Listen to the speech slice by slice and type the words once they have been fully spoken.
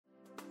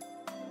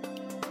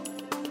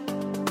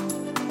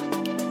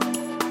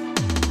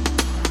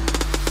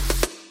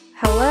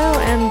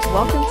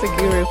welcome to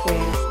Guru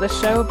Please, the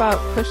show about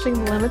pushing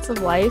the limits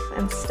of life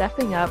and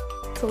stepping up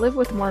to live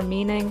with more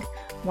meaning,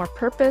 more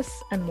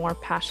purpose, and more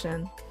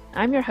passion.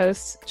 I'm your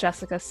host,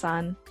 Jessica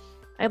Sun.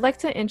 I'd like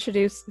to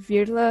introduce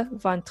Veerle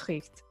van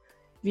Tricht.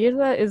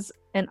 Veerle is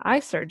an eye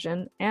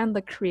surgeon and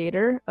the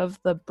creator of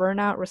the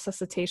Burnout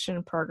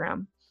Resuscitation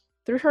Program.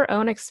 Through her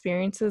own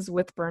experiences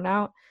with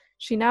burnout,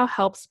 she now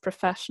helps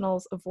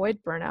professionals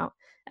avoid burnout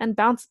and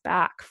bounce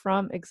back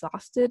from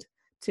exhausted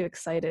to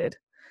excited.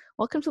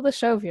 Welcome to the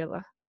show,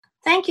 Veerle.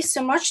 Thank you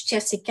so much,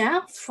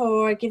 Jessica,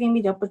 for giving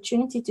me the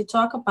opportunity to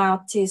talk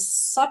about this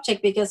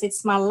subject, because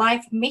it's my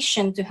life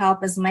mission to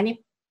help as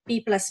many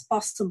people as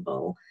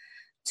possible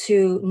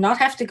to not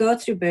have to go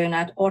through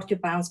burnout or to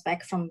bounce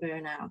back from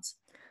burnout.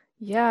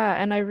 Yeah,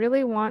 and I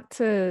really want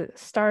to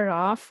start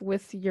off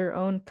with your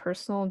own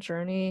personal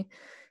journey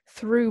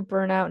through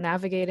burnout,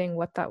 navigating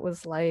what that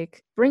was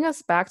like. Bring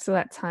us back to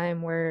that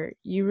time where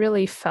you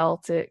really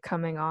felt it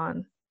coming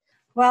on.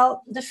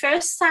 Well, the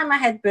first time I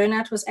had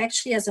burnout was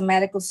actually as a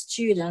medical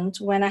student,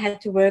 when I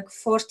had to work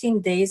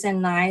 14 days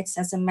and nights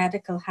as a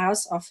medical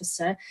house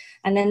officer.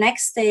 And the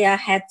next day I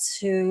had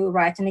to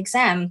write an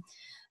exam,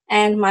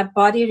 and my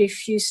body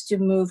refused to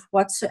move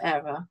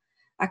whatsoever.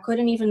 I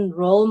couldn't even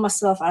roll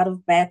myself out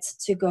of bed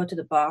to go to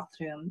the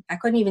bathroom. I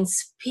couldn't even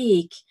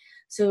speak.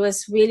 So it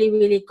was really,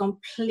 really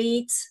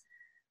complete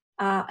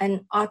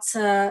and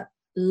utter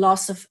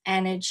loss of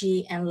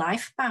energy and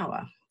life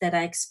power that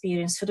I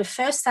experienced for the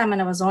first time when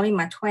I was only in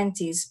my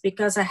 20s,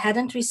 because I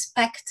hadn't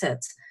respected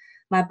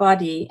my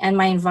body, and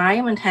my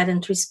environment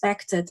hadn't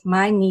respected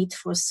my need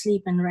for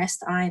sleep and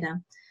rest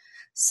either.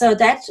 So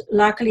that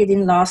luckily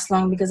didn't last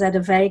long, because I had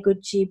a very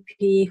good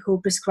GP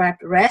who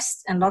prescribed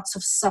rest and lots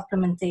of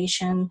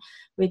supplementation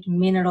with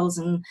minerals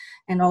and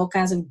all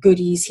kinds of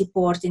goodies he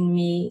poured in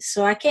me.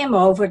 So I came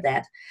over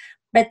that.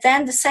 But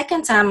then the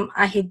second time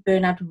I hit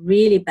burnout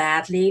really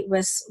badly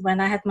was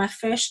when I had my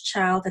first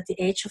child at the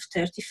age of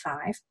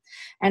 35.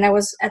 And I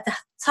was at the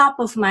top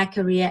of my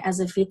career as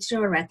a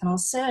vitreoretinal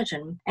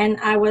surgeon. And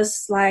I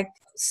was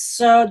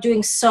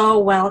doing so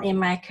well in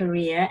my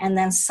career. And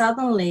then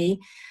suddenly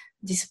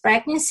this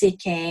pregnancy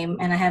came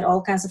and I had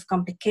all kinds of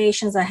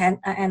complications. I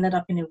ended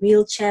up in a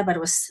wheelchair,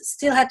 but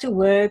still had to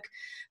work,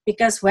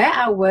 because where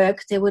I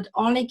worked, they would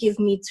only give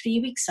me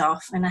 3 weeks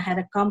off, and I had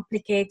a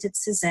complicated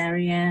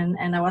cesarean,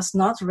 and I was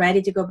not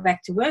ready to go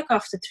back to work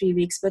after 3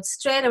 weeks, but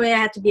straight away I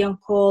had to be on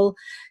call,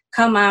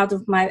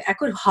 I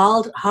could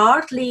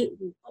hardly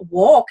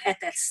walk at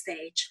that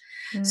stage.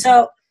 Mm-hmm.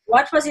 So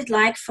what was it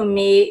like for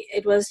me?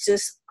 It was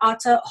just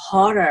utter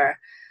horror,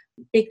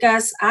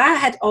 because I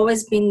had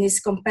always been this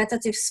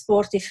competitive,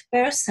 sportive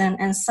person,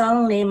 and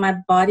suddenly my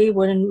body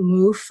wouldn't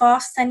move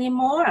fast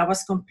anymore. I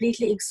was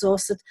completely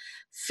exhausted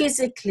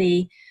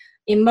physically,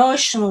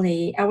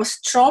 emotionally. I was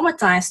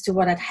traumatized to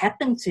what had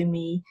happened to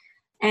me.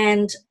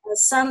 And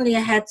suddenly I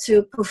had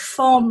to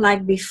perform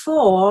like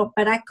before,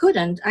 but I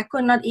couldn't. I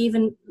could not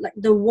even,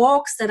 the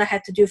walks that I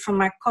had to do from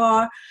my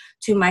car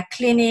to my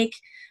clinic,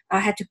 I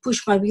had to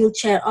push my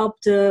wheelchair up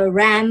the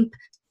ramp.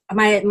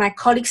 My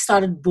colleagues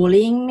started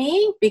bullying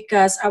me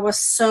because I was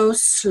so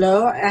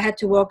slow. I had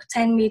to walk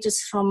 10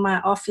 meters from my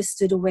office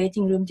to the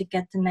waiting room to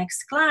get the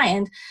next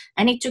client,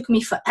 and it took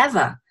me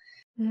forever.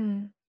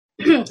 Mm.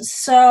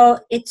 So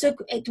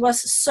it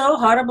was so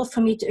horrible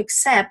for me to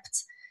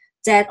accept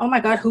that, oh my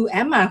God, who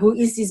am I? Who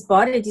is this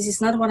body? This is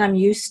not what I'm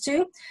used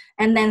to.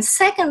 And then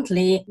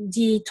secondly,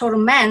 the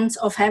torment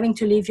of having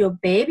to leave your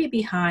baby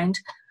behind,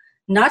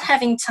 not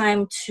having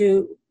time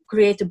to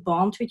create a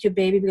bond with your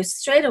baby, because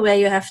straight away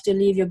you have to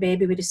leave your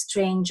baby with a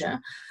stranger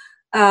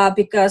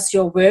because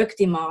your work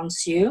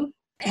demands you.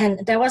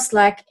 And that was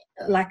like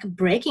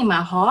breaking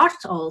my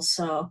heart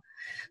also.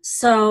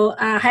 So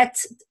I had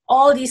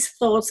all these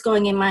thoughts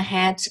going in my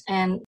head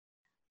and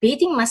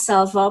beating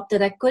myself up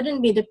that I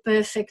couldn't be the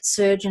perfect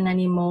surgeon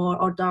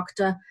anymore or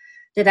doctor,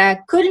 that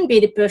I couldn't be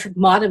the perfect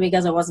mother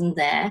because I wasn't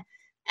there.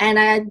 And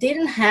I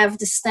didn't have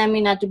the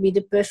stamina to be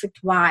the perfect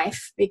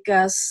wife,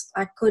 because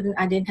I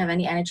didn't have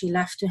any energy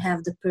left to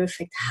have the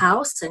perfect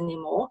house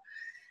anymore.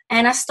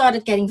 And I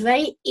started getting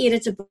very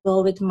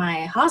irritable with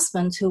my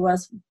husband, who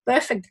was a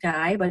perfect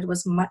guy, but it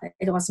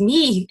was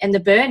me and the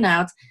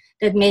burnout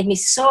that made me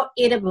so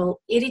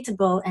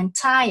irritable and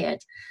tired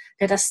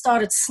that I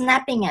started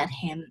snapping at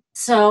him.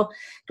 So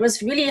it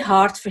was really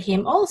hard for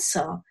him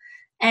also.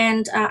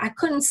 And I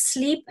couldn't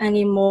sleep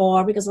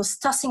anymore because I was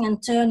tossing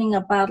and turning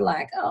about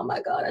oh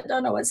my God, I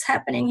don't know what's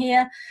happening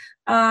here.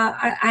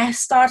 I'm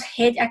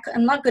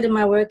not good at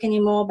my work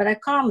anymore, but I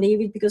can't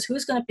leave it because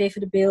who's going to pay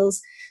for the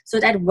bills? So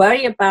that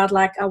worry about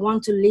I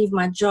want to leave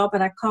my job,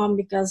 but I can't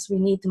because we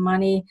need the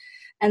money.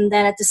 And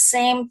then at the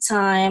same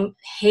time,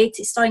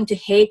 starting to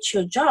hate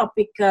your job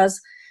because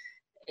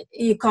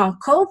you can't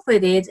cope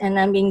with it, and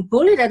then being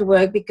bullied at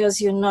work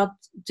because you're not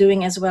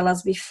doing as well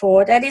as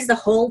before. That is the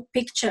whole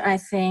picture, I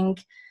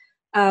think,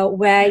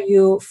 where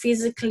you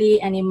physically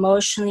and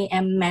emotionally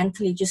and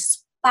mentally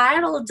just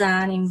spiral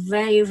down in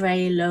very,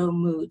 very low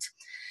mood.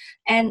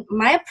 And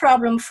my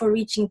problem for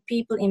reaching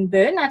people in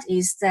burnout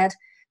is that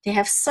they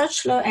have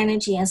such low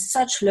energy and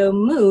such low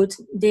mood,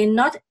 they're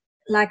not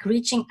like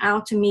reaching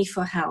out to me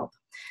for help.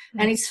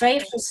 And it's very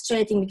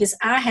frustrating because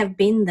I have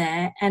been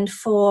there, and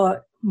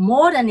for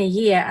more than a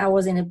year, I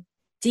was in a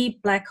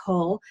deep black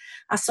hole.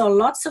 I saw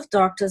lots of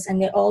doctors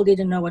and they all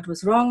didn't know what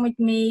was wrong with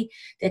me.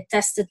 They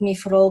tested me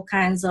for all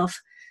kinds of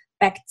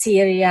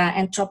bacteria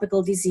and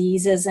tropical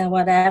diseases and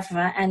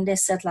whatever. And they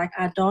said, like,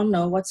 I don't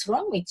know what's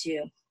wrong with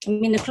you. I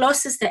mean, the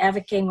closest they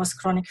ever came was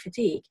chronic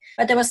fatigue,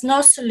 but there was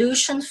no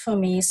solution for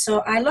me. So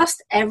I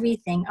lost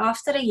everything.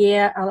 After a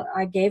year,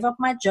 I gave up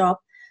my job.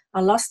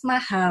 I lost my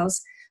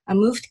house. I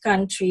moved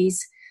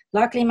countries.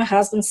 Luckily, my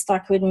husband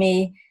stuck with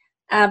me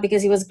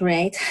because he was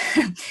great.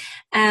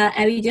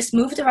 And we just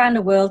moved around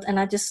the world, and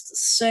I just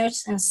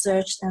searched and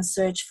searched and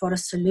searched for a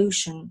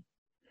solution.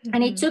 Mm-hmm.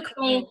 And it took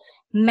me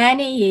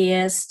many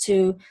years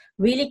to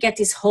really get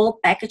this whole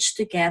package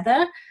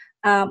together.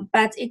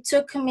 But it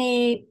took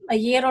me a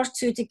year or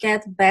two to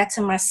get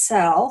better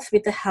myself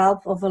with the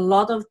help of a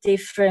lot of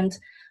different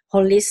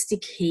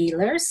holistic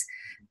healers.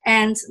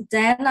 And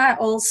then I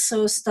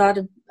also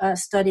started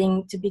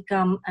studying to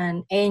become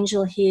an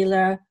angel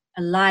healer,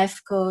 a life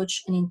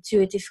coach, an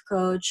intuitive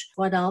coach.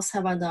 What else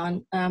have I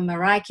done? A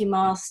Reiki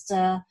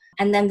master.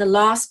 And then the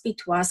last bit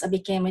was I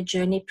became a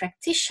journey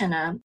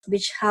practitioner,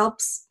 which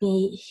helps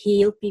me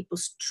heal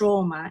people's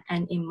trauma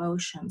and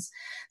emotions.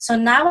 So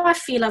now I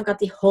feel I've got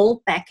the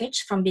whole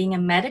package, from being a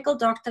medical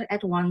doctor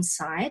at one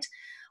side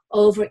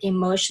over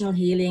emotional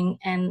healing,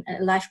 and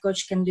a life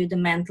coach can do the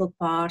mental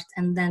part.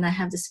 And then I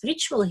have the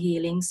spiritual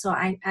healing. So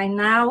I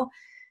now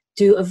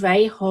do a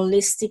very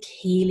holistic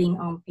healing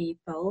on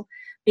people,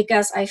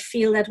 because I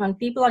feel that when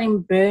people are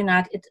in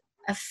burnout, it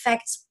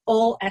affects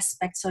all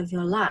aspects of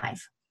your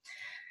life.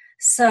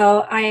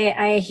 So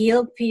I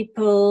heal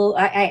people,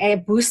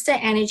 I boost their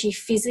energy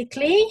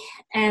physically,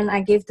 and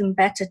I give them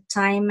better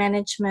time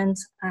management.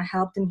 I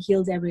help them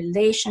heal their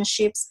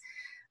relationships.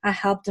 I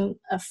help them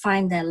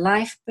find their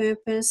life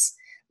purpose.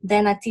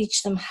 Then I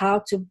teach them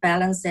how to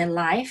balance their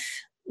life,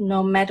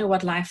 no matter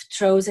what life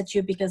throws at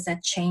you, because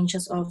that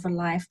changes over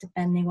life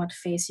depending what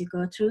phase you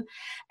go through.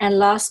 And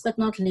last but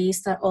not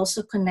least, I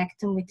also connect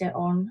them with their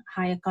own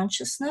higher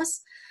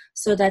consciousness,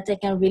 so that they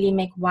can really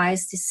make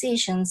wise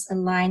decisions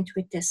aligned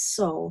with their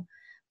soul.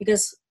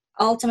 Because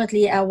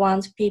ultimately, I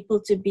want people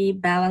to be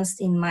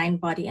balanced in mind,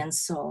 body, and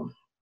soul.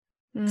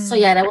 So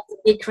yeah, that was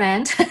a big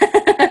rant.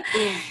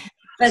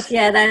 But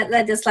yeah,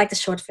 that is like the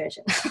short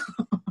version.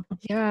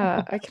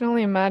 Yeah, I can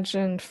only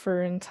imagine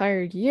for an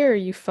entire year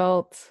you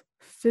felt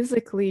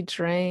physically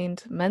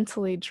drained,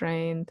 mentally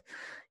drained.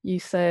 You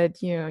said,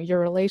 your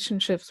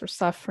relationships were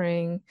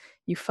suffering.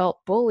 You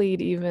felt bullied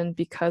even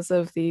because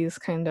of these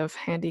kind of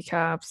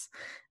handicaps.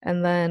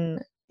 And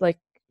then, like,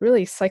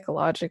 really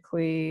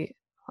psychologically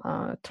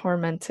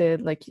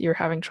tormented, like you're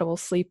having trouble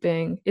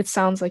sleeping. It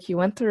sounds like you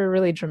went through a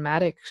really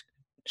dramatic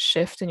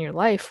shift in your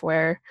life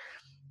where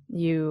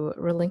you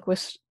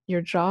relinquished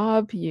your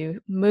job,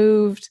 you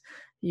moved,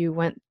 you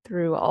went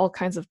through all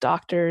kinds of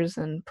doctors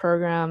and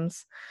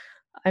programs.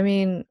 I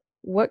mean,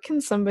 what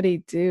can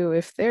somebody do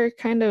if they're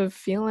kind of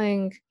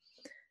feeling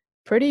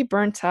pretty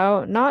burnt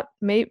out? Not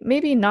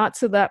maybe not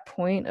to that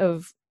point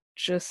of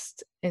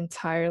just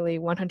entirely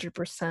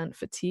 100%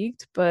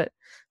 fatigued, but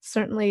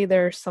certainly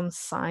there are some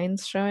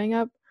signs showing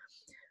up.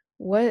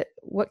 What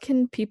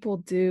can people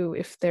do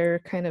if they're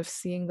kind of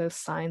seeing those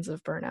signs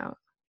of burnout?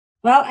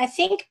 Well, I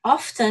think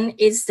often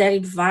it's their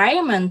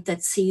environment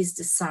that sees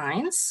the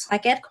signs. I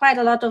get quite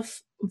a lot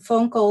of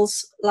phone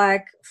calls,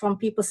 like from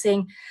people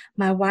saying,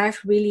 my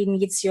wife really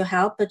needs your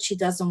help, but she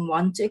doesn't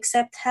want to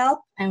accept help,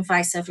 and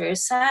vice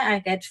versa. I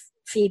get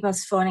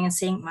females phoning and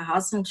saying, my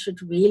husband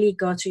should really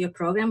go to your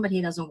program, but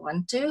he doesn't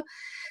want to.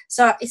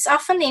 So it's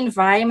often the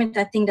environment,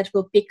 I think, that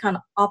will pick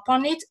up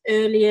on it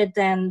earlier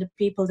than the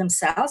people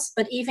themselves.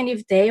 But even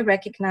if they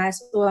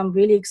recognize, oh, I'm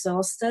really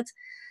exhausted,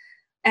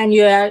 and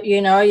you're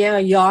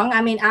young,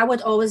 I mean, I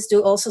would always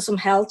do also some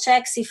health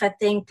checks if I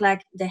think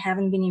like they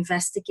haven't been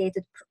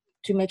investigated,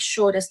 to make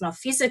sure there's no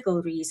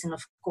physical reason,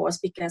 of course,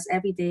 because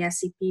every day I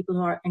see people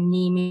who are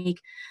anemic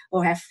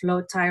or have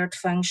low thyroid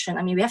function.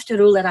 I mean, we have to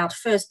rule that out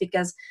first,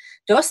 because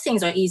those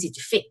things are easy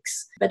to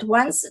fix. But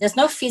once there's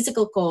no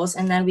physical cause,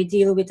 and then we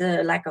deal with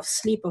the lack of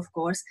sleep, of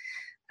course,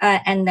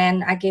 and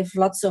then I give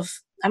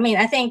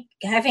I think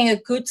having a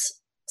good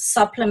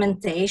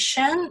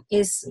supplementation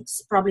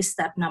is probably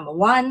step number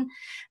one,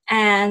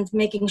 and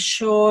making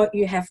sure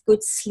you have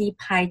good sleep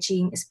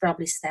hygiene is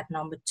probably step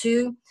number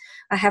two.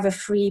 I have a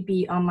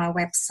freebie on my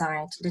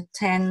website, the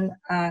 10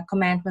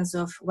 commandments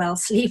of well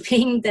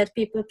sleeping, that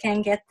people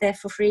can get there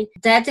for free.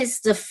 That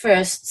is the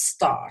first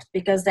start,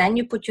 because then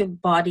you put your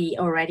body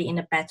already in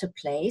a better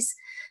place.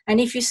 And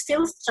if you're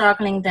still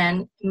struggling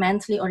then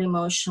mentally or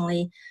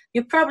emotionally,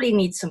 you probably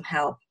need some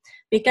help,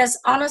 because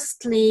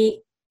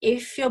honestly,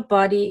 if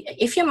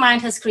your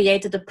mind has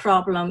created a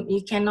problem,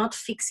 you cannot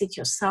fix it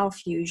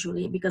yourself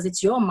usually, because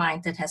it's your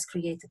mind that has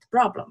created the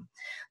problem.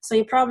 So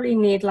you probably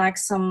need like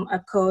a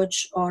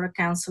coach or a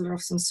counselor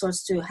of some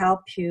sorts to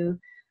help you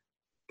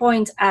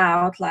point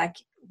out like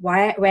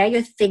where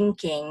your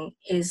thinking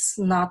is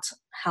not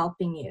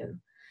helping you,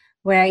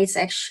 where it's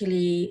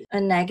actually a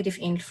negative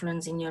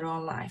influence in your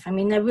own life. I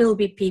mean, there will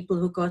be people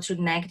who go through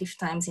negative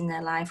times in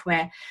their life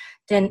where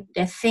then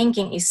their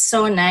thinking is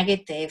so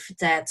negative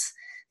that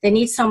they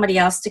need somebody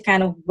else to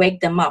kind of wake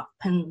them up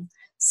and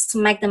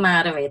smack them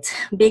out of it,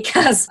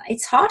 because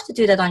it's hard to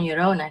do that on your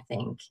own, I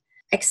think.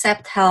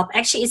 Accept help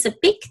actually is a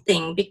big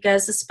thing,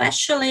 because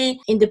especially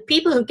in the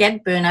people who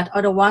get burnout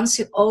are the ones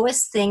who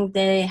always think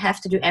they have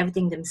to do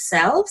everything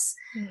themselves.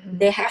 Mm-hmm.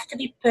 They have to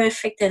be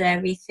perfect at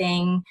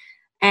everything,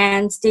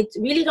 and they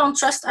really don't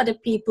trust other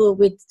people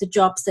with the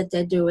jobs that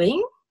they're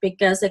doing,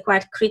 because they're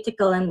quite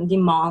critical and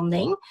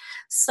demanding.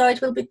 So it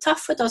will be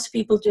tough for those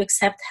people to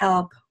accept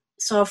help.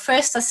 So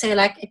first I say,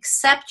 like,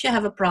 accept you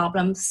have a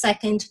problem.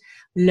 Second,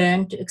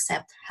 learn to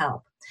accept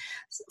help.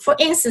 For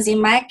instance, in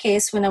my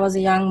case, when I was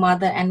a young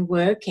mother and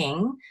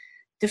working,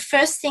 the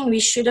first thing we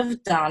should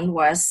have done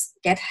was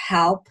get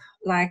help,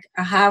 like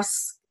a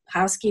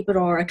housekeeper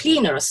or a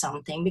cleaner or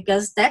something,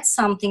 because that's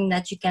something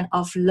that you can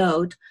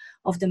offload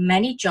of the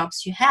many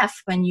jobs you have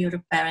when you're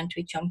a parent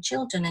with young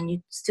children and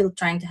you're still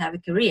trying to have a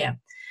career.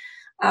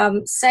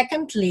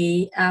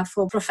 Secondly,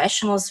 for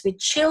professionals with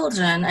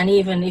children, and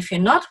even if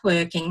you're not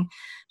working,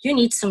 you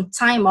need some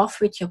time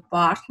off with your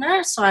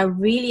partner. So I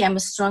really am a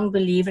strong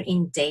believer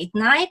in date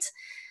night.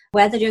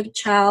 Whether your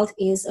child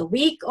is a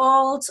week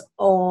old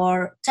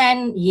or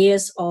 10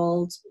 years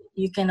old,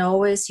 you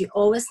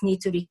always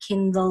need to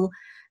rekindle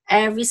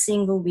every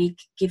single week.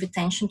 Give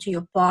attention to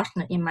your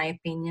partner, in my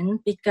opinion,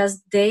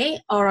 because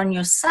they are on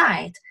your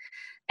side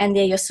and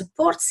they're your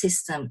support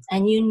system.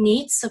 And you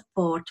need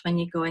support when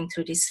you're going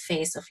through this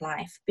phase of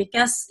life,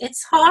 because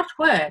it's hard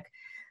work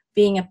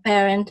being a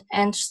parent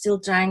and still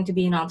trying to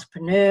be an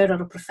entrepreneur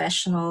or a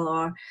professional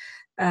or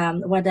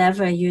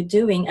whatever you're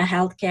doing, a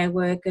healthcare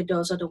worker.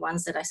 Those are the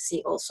ones that I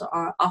see also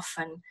are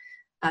often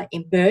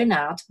in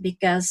burnout,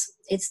 because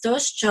it's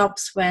those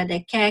jobs where they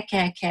care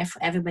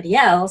for everybody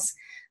else,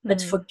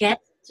 but forget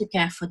to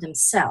care for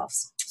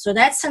themselves. So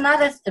that's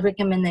another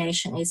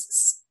recommendation,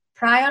 is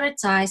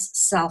prioritize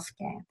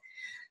self-care.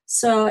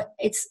 So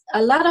it's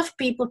a lot of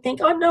people think,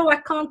 oh no, I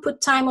can't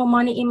put time or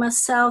money in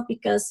myself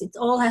because it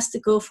all has to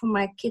go for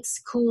my kids'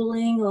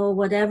 schooling or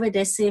whatever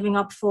they're saving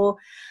up for.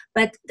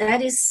 But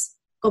that is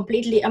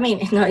completely, I mean,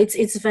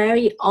 it's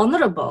very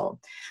honorable.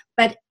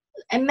 But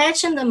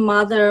imagine the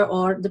mother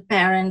or the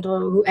parent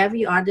or whoever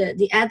you are,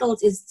 the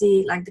adult is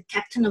the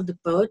captain of the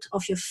boat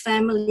of your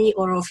family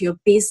or of your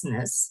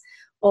business.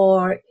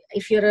 Or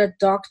if you're a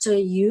doctor,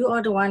 you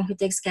are the one who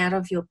takes care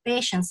of your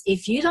patients.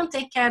 If you don't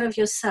take care of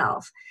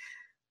yourself,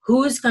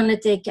 who's going to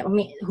take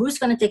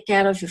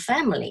care of your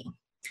family?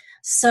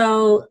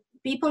 So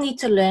people need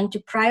to learn to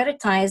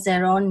prioritize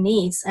their own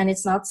needs, and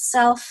it's not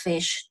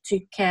selfish to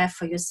care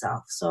for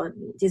yourself. So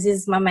this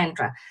is my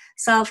mantra.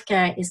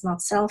 Self-care is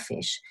not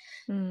selfish,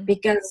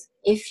 because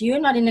if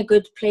you're not in a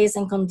good place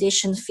and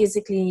condition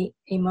physically,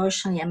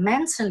 emotionally, and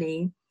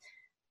mentally,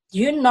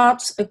 you're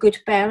not a good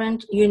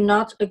parent, you're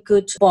not a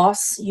good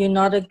boss, you're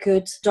not a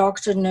good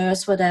doctor,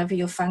 nurse, whatever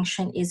your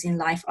function is in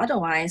life.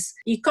 Otherwise,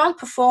 you can't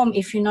perform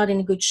if you're not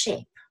in good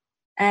shape.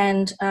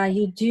 And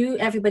you do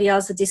everybody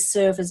else a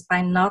disservice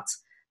by not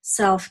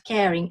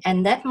self-caring.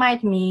 And that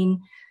might mean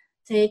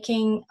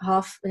taking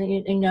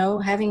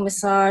having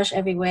massage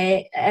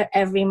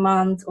every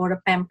month, or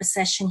a pamper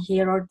session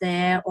here or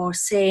there, or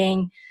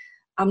saying,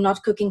 I'm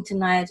not cooking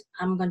tonight,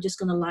 I'm just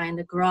going to lie in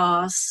the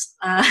grass.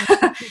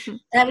 I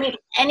mean,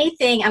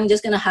 anything, I'm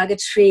just going to hug a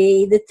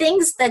tree. The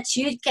things that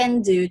you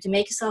can do to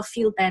make yourself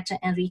feel better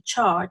and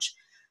recharge,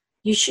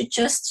 you should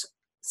just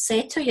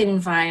say to your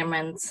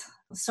environment,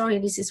 sorry,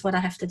 this is what I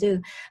have to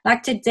do.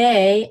 Like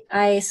today,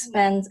 I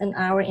spent an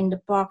hour in the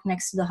park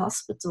next to the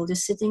hospital,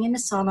 just sitting in the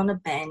sun on a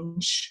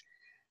bench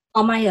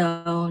on my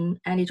own,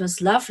 and it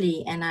was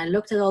lovely. And I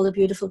looked at all the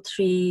beautiful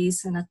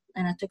trees, and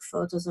I took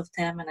photos of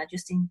them, and I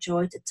just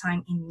enjoyed the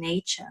time in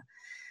nature.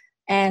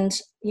 And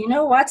you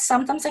know what?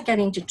 Sometimes I get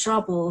into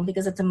trouble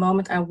because at the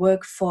moment I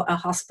work for a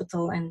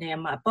hospital and they're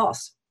my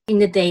boss. In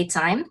the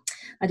daytime,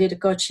 I do the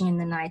coaching in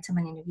the nighttime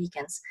and in the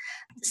weekends.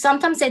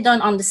 Sometimes they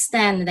don't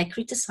understand and they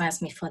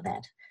criticize me for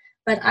that.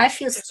 But I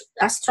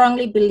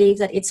strongly believe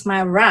that it's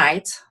my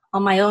right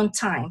on my own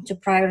time to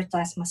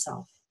prioritize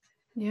myself.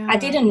 Yeah. I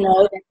didn't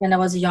know that when I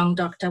was a young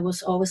doctor, I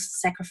was always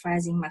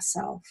sacrificing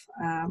myself,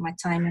 my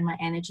time and my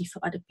energy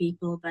for other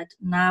people. But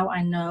now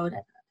I know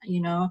that,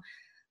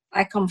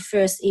 I come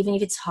first, even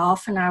if it's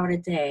half an hour a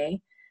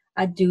day,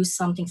 I do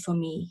something for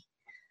me.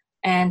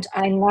 And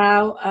I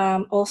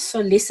now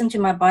also listen to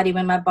my body.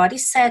 When my body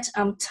said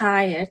I'm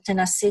tired, then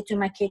I say to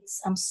my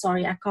kids, I'm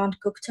sorry, I can't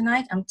cook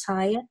tonight. I'm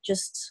tired.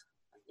 Just,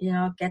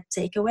 get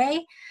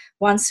takeaway.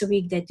 Once a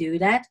week they do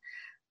that.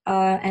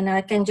 And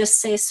I can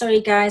just say,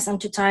 sorry guys, I'm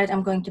too tired,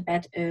 I'm going to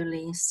bed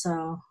early.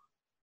 So,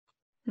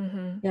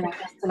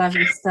 hasta la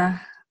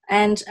vista.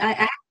 And I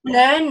had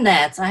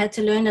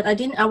to learn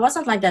that. I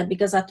wasn't like that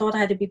because I thought I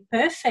had to be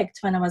perfect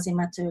when I was in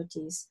my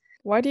 30s.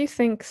 Why do you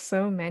think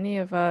so many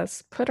of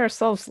us put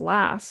ourselves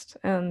last?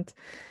 And,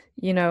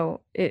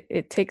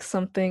 it takes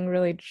something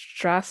really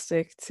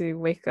drastic to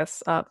wake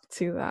us up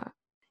to that.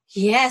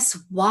 Yes,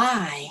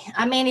 why?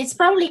 I mean, it's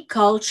probably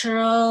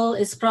cultural.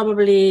 It's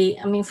probably,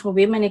 I mean, for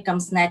women, it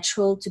comes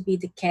natural to be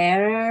the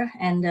carer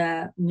and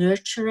the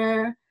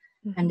nurturer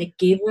and the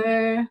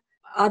giver.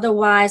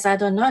 Otherwise, I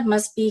don't know, it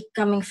must be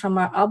coming from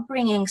our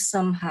upbringing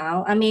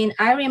somehow. I mean,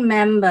 I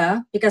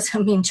remember, because I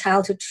mean,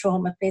 childhood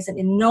trauma plays an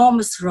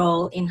enormous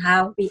role in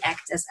how we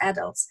act as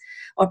adults.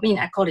 Or, I mean,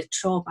 I call it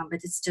trauma,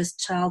 but it's just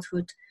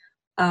childhood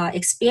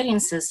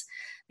experiences.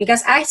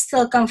 Because I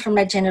still come from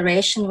a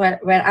generation where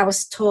I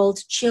was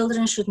told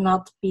children should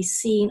not be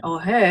seen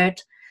or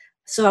heard.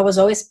 So I was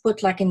always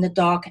put like in the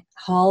dark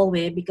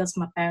hallway because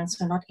my parents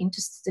were not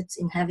interested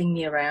in having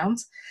me around.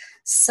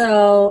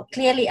 So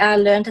clearly I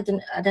learned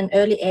at an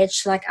early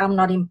age, like I'm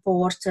not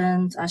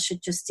important, I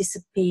should just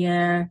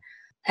disappear.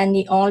 And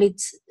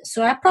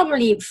so I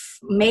probably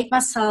made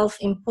myself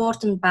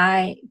important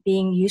by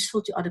being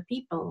useful to other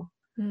people.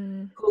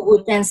 Who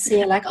would then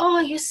say like,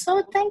 oh,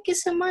 thank you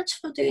so much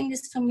for doing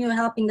this for me, or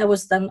helping. That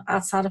was done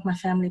outside of my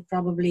family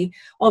probably,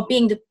 or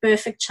being the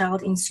perfect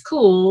child in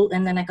school,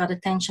 and then I got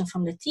attention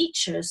from the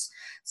teachers.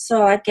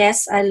 So I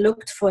guess I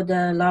looked for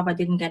the love I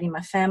didn't get in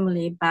my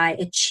family by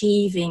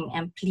achieving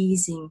and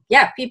pleasing.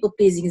 Yeah, people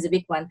pleasing is a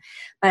big one.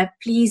 By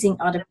pleasing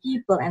other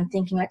people and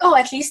thinking like, oh,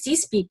 at least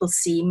these people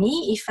see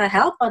me. If I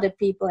help other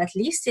people, at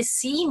least they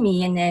see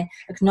me and they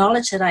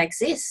acknowledge that I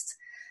exist.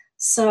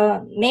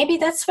 So maybe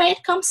that's where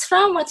it comes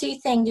from. What do you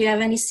think? Do you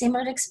have any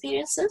similar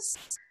experiences?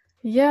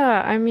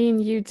 Yeah, I mean,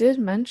 you did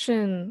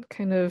mention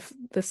kind of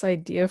this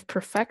idea of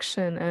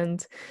perfection,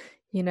 and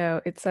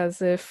it's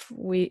as if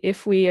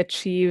we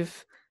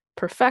achieve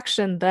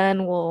perfection,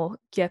 then we'll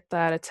get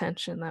that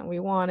attention that we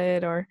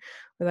wanted or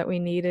that we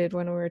needed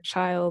when we were a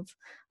child.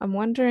 I'm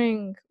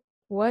wondering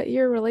what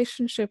your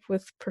relationship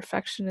with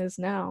perfection is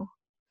now.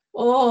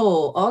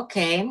 Oh,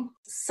 okay.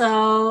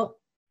 So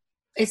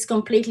it's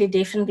completely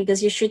different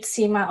because you should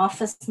see my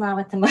office now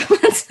at the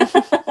moment.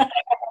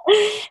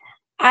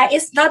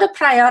 It's not a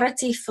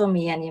priority for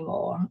me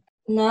anymore.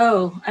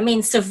 No, I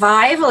mean,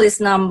 survival is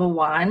number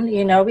one.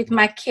 With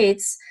my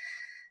kids,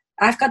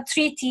 I've got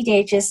 3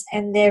 teenagers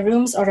and their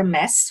rooms are a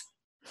mess.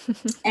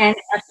 And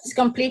I've just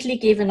completely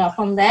given up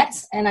on that.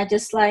 And I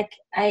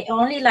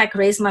only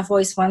raise my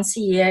voice once a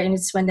year, and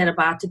it's when they're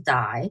about to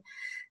die.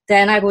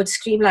 Then I would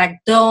scream like,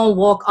 don't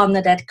walk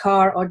under that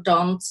car, or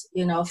don't,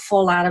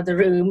 fall out of the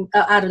room,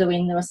 out of the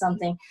window or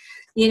something.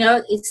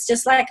 It's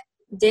just like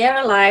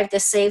they're alive,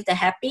 they're safe, they're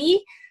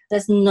happy.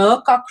 There's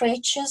no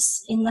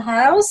cockroaches in the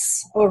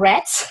house or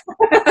rats.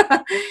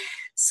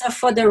 So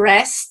for the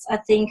rest, I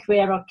think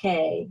we're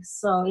okay.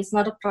 So it's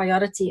not a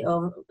priority.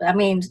 I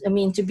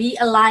mean, to be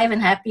alive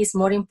and happy is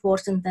more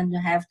important than to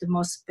have the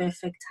most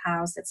perfect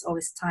house that's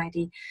always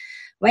tidy.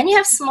 When you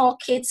have small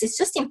kids, it's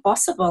just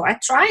impossible. I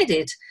tried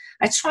it.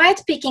 I tried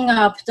picking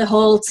up the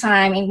whole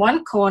time in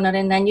one corner,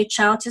 and then your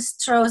child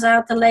just throws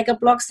out the Lego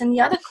blocks in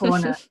the other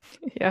corner.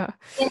 Yeah.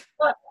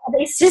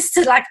 It's just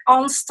like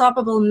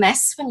unstoppable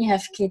mess when you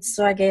have kids.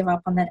 So I gave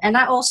up on that. And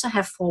I also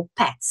have 4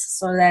 pets,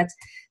 so that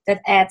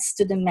adds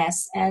to the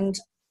mess. And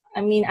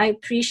I mean, I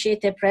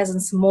appreciate their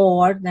presence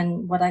more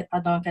than what I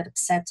don't get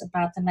upset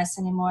about the mess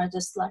anymore. I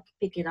just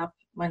pick it up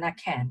when I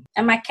can.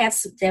 And my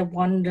cats, they're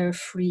wander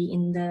free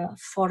in the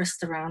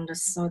forest around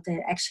us, so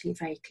they're actually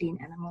very clean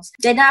animals.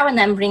 They now and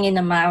then bring in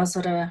a mouse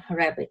or a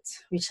rabbit,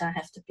 which I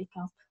have to pick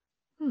up.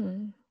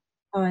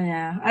 Oh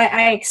yeah,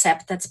 I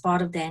accept that's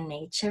part of their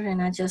nature,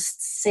 and I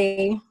just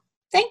say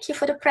thank you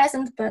for the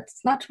present, but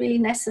it's not really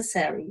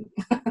necessary.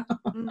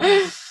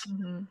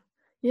 Mm-hmm.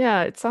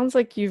 Yeah, it sounds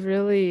like you've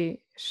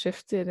really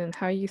shifted in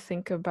how you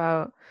think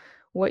about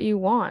what you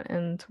want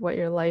and what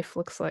your life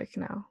looks like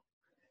now.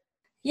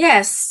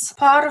 Yes,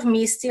 part of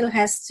me still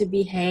has to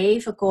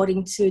behave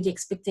according to the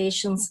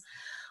expectations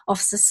of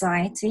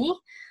society,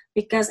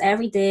 because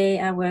every day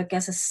I work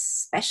as a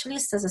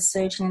specialist, as a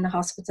surgeon in the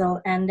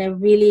hospital, and they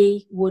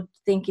really would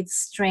think it's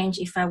strange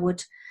if I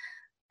would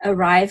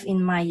arrive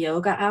in my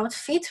yoga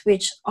outfit,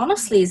 which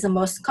honestly is the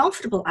most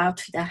comfortable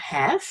outfit I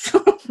have.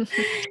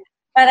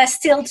 But I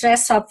still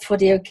dress up for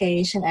the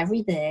occasion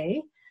every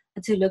day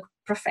to look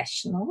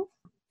professional.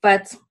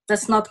 But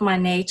that's not my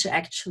nature,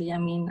 actually. I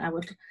mean,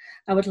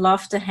 I would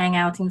love to hang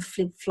out in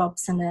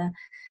flip-flops and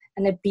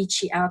a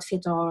beachy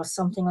outfit or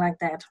something like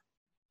that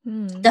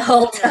the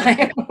whole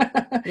time.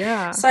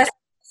 Yeah. So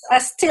I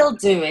still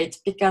do it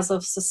because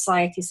of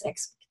society's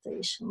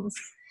expectations.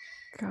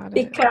 Got it.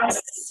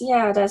 Because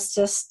that's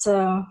just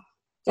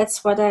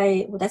that's what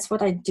I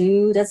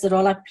do. That's the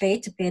role I play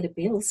to pay the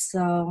bills.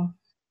 So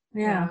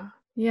yeah.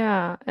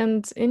 Yeah.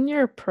 And in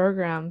your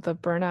program, the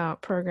burnout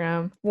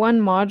program,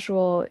 one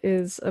module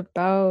is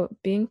about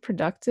being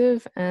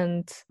productive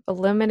and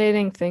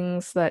eliminating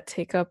things that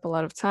take up a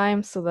lot of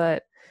time so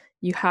that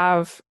you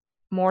have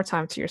more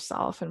time to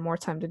yourself and more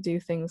time to do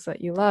things that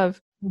you love.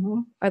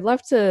 Mm-hmm. I'd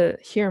love to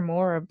hear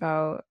more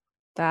about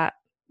that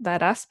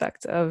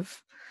aspect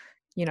of,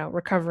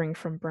 recovering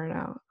from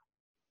burnout.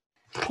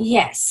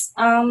 Yes.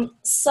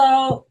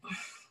 So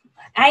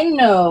I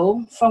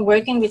know from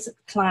working with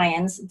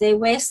clients, they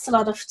waste a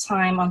lot of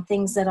time on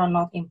things that are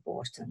not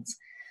important.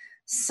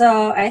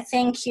 So I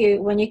think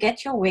when you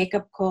get your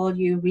wake-up call,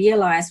 you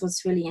realize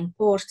what's really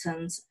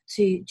important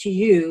to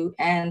you.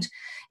 And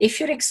if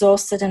you're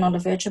exhausted and on the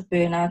verge of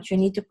burnout, you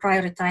need to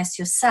prioritize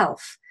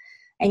yourself.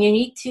 And you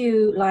need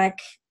to, like,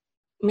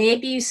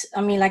 maybe,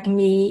 I mean, like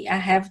me, I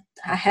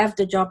have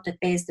the job that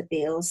pays the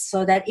bills.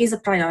 So that is a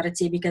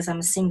priority because I'm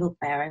a single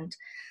parent.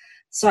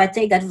 So I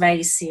take that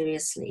very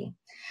seriously.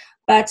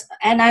 But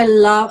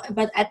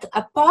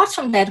apart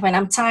from that, when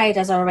I'm tired,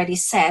 as I already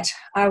said,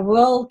 I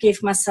will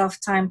give myself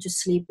time to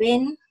sleep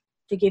in,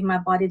 to give my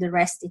body the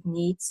rest it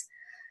needs.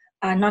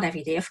 Not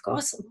every day, of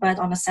course, but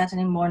on a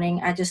Saturday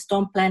morning, I just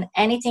don't plan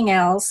anything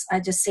else. I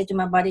just say to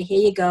my body,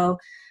 here you go.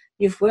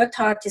 You've worked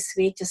hard this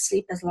week, just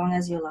sleep as long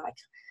as you like.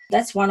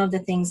 That's one of the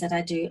things that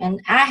I do. And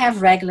I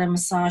have regular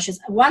massages.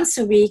 Once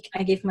a week,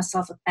 I give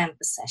myself a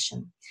pamper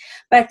session.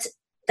 But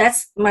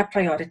that's my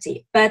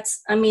priority. But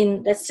I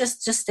mean, that's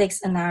just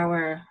takes an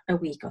hour a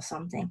week or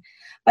something.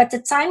 But the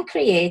Time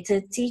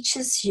Creator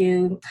teaches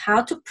you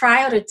how to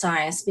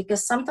prioritize,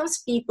 because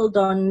sometimes people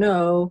don't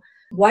know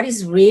what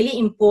is really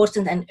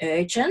important and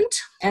urgent.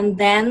 And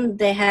then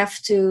they have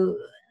to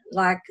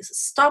like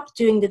stop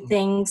doing the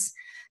things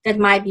that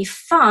might be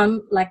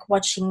fun, like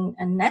watching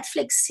a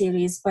Netflix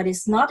series, but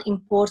it's not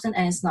important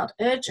and it's not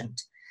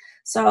urgent.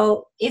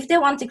 So if they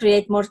want to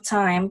create more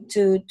time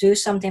to do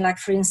something like,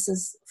 for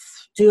instance,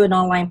 do an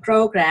online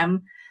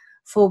program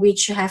for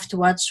which you have to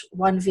watch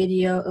one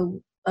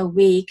video a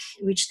week,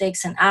 which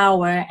takes an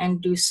hour,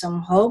 and do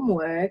some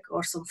homework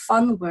or some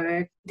fun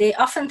work, they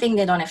often think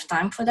they don't have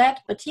time for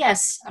that. But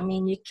yes, I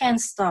mean, you can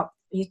stop.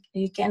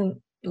 You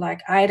can like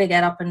either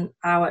get up an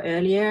hour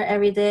earlier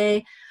every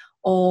day,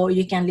 or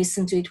you can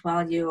listen to it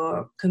while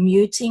you're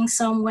commuting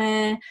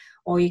somewhere,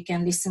 or you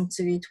can listen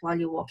to it while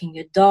you're walking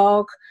your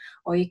dog,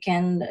 or you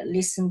can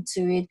listen to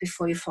it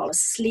before you fall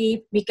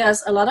asleep.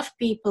 Because a lot of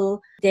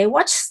people, they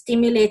watch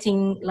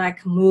stimulating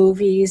like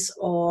movies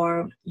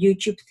or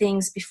YouTube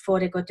things before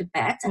they go to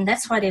bed, and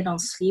that's why they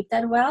don't sleep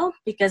that well,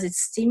 because it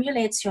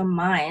stimulates your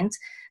mind,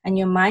 and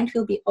your mind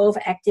will be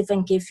overactive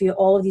and give you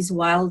all these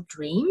wild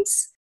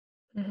dreams.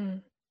 Mm-hmm.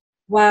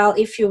 While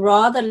if you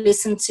rather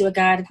listen to a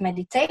guided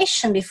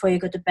meditation before you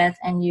go to bed,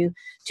 and you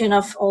turn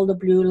off all the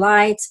blue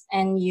lights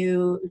and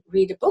you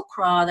read a book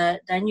rather,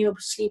 then your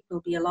sleep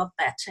will be a lot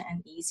better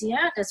and easier.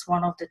 That's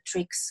one of the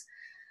tricks.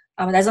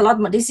 There's a lot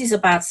more. This is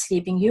about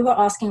sleeping. You were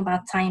asking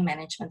about time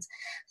management.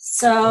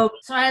 So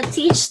I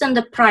teach them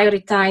the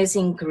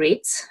prioritizing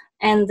grid,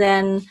 and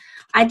then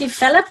I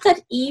developed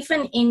that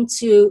even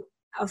into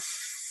a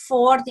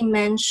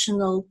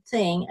 4-dimensional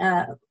thing,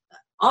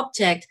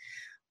 object,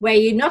 where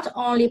you not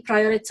only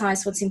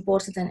prioritize what's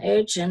important and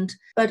urgent,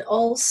 but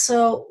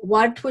also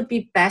what would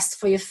be best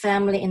for your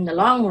family in the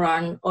long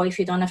run, or if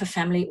you don't have a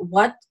family,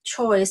 what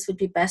choice would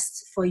be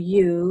best for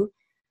you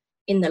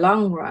in the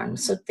long run.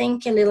 So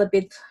think a little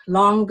bit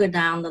longer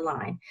down the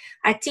line.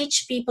 I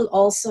teach people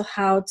also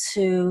how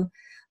to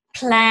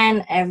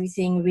plan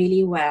everything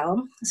really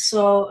well.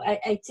 So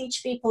I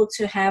teach people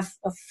to have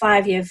a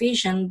 5-year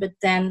vision, but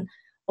then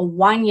a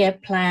 1-year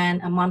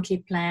plan, a monthly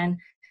plan,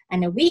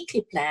 and a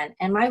weekly plan.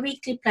 And my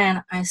weekly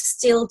plan, I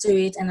still do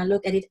it, and I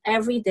look at it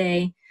every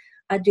day.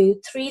 I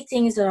do 3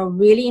 things that are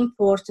really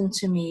important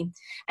to me.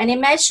 And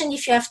imagine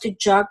if you have to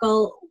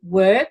juggle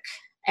work,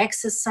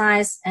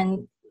 exercise,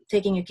 and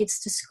taking your kids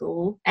to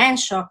school, and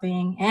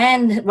shopping,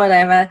 and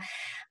whatever.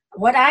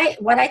 What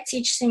I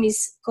teach them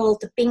is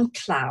called the pink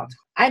cloud.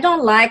 I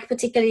don't like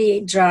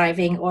particularly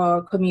driving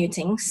or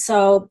commuting,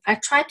 so I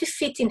try to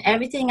fit in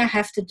everything I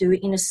have to do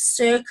in a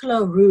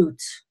circular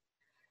route.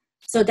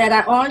 So that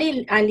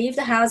I leave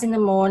the house in the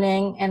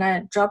morning, and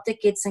I drop the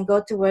kids and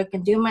go to work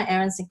and do my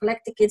errands and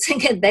collect the kids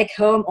and get back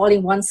home all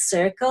in one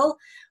circle,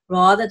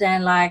 rather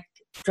than like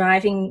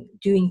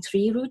doing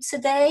 3 routes a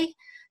day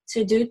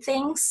to do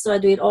things. So I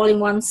do it all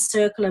in one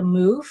circular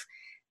move.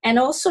 And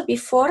also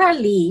before I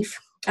leave,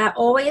 I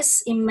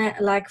always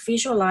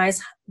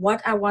visualize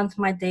what I want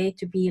my day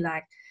to be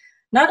like.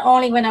 Not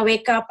only when I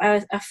wake up,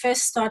 I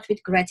first start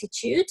with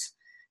gratitude.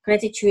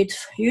 Gratitude,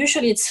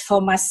 usually it's for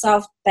my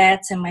soft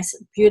bed and my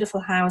beautiful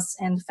house,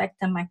 and the fact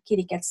that my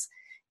kitty cat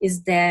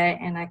is there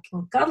and I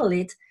can cuddle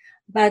it.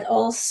 But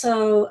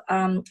also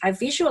I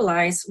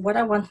visualize what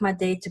I want my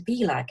day to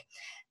be like.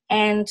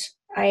 And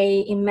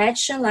I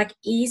imagine like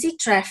easy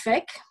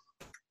traffic,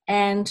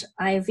 and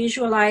I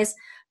visualize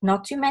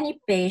not too many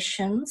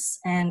patients,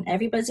 and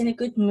everybody's in a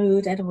good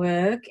mood at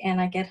work,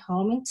 and I get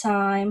home in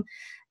time.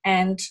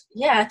 And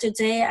yeah,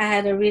 today I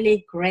had a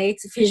really great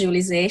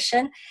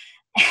visualization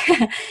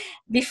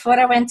before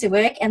I went to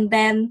work, and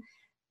then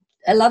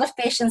a lot of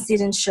patients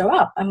didn't show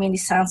up. I mean,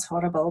 it sounds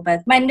horrible,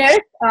 but my nurse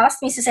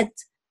asked me, she said,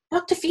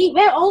 Dr. Fee,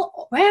 where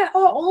are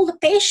all the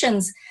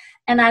patients?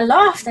 And I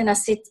laughed, and I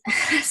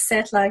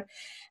said like,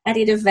 I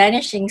did a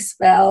vanishing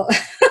spell.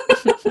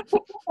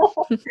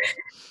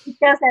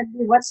 Because I'd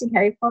been watching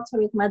Harry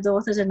Potter with my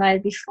daughter the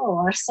night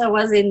before, so I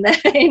was in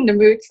the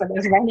mood for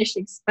the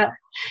vanishing spell.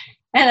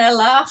 And I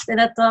laughed and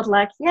I thought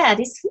like, yeah,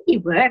 this really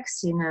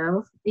works, you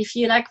know. If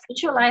you like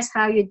visualize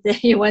how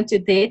you want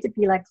your day to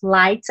be like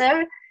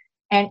lighter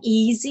and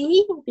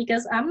easy,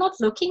 because I'm not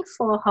looking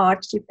for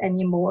hardship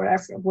anymore.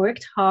 I've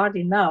worked hard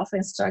enough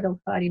and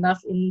struggled hard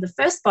enough in the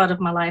first part of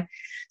my life.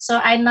 So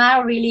I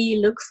now really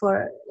look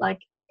for like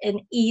an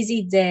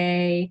easy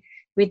day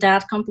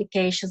without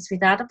complications,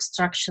 without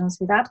obstructions,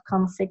 without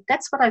conflict.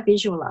 That's what I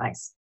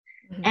visualize.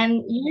 Mhm.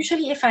 And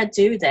usually if I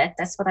do that,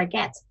 that's what I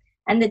get.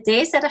 And the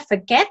days that I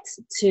forget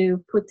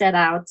to put that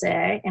out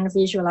there and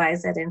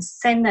visualize it and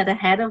send that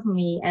ahead of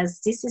me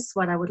as this is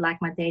what I would like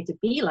my day to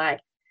be like,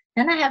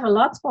 then I have a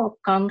lot more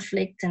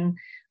conflict and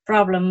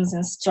problems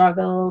and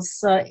struggles.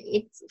 So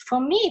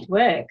for me it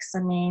works. I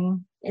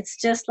mean, it's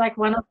just like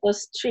one of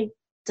those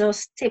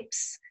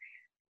tips.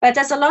 But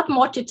there's a lot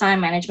more to time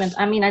management.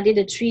 I mean, I do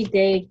a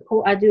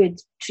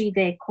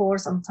 3-day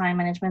course on time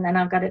management, and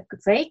I've got a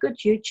very good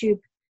YouTube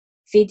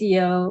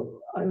video,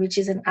 which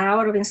is an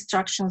hour of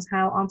instructions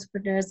how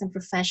entrepreneurs and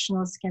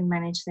professionals can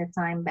manage their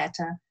time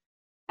better.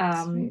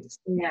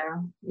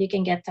 Yeah, you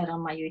can get that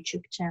on my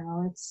YouTube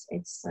channel.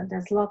 It's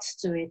there's lots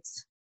to it.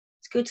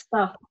 It's good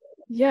stuff.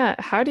 Yeah,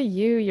 how do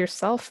you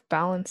yourself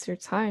balance your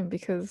time?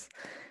 Because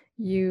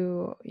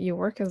you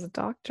work as a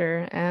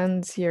doctor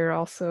and you're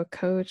also a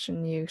coach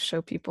and you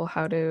show people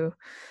how to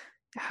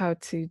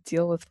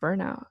deal with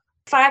burnout.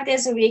 5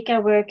 days a week I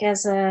work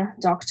as a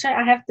doctor.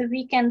 I have the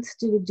weekend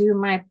to do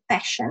my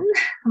passion,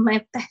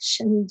 my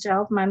passion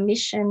job, my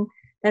mission.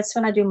 That's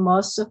when I do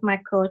most of my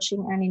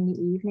coaching and in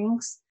the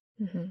evenings.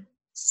 Mhm.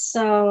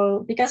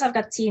 So because I've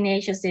got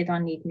teenagers, they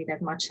don't need me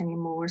that much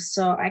anymore.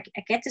 So I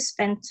get to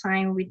spend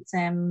time with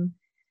them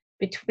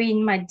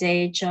between my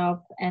day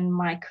job and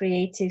my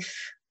creative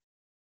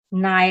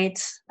night.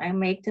 I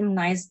make them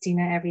nice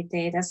dinner every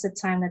day. That's the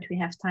time that we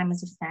have time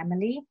as a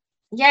family.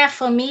 Yeah,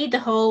 for me, the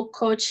whole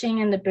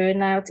coaching and the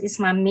burnout is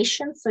my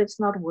mission. So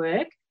it's not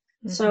work.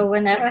 So Mhm.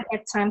 whenever I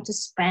get time to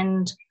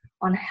spend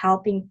on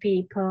helping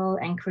people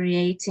and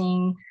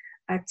creating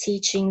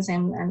teachings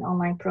and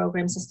online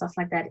programs and stuff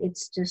like that,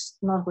 it's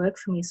just not work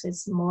for me. So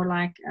it's more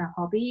like a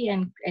hobby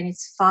and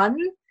it's fun.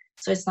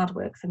 So it's not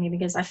work for me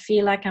because I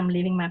feel like I'm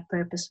living my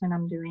purpose when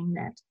I'm doing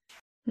that.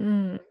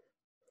 Mm,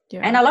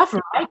 And yeah. I love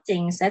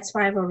writing. That's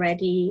why I've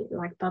already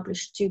like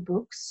published 2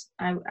 books.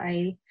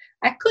 I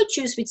could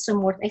choose with some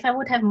more. If I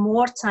would have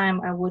more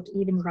time, I would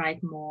even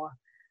write more.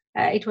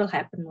 It will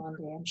happen one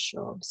day, I'm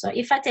sure. So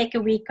if I take a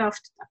week off,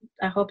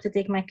 I hope to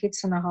take my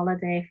kids on a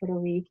holiday for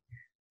a week.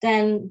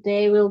 Then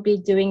they will be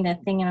doing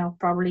that thing, and I'll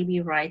probably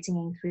be writing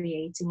and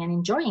creating and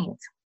enjoying it.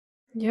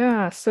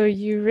 Yeah, so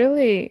you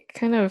really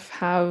kind of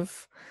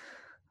have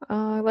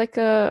like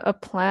a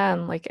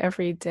plan, like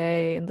every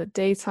day. In the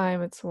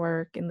daytime, it's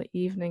work. In the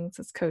evenings,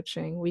 it's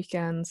coaching.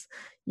 Weekends,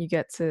 you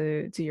get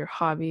to do your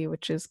hobby,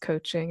 which is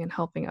coaching and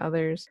helping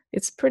others.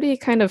 It's pretty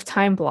kind of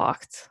time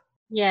blocked.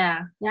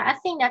 Yeah, I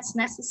think that's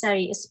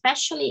necessary,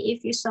 especially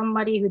if you're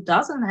somebody who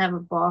doesn't have a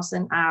boss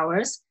and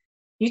hours.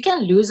 You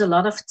can lose a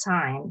lot of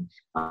time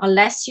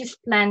unless you've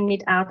planned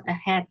it out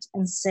ahead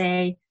and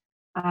say,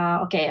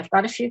 okay, I've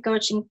got a few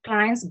coaching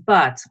clients,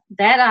 but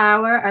that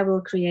hour I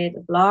will create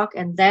a blog,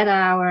 and that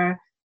hour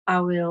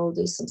I will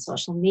do some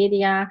social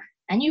media.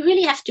 And you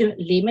really have to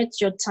limit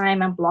your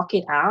time and block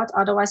it out,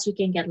 otherwise you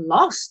can get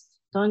lost.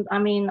 Don't I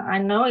mean I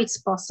know it's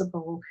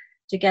possible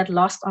to get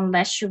lost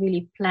unless you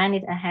really plan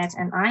it ahead.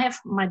 And I have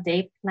my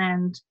day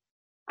planned.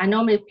 I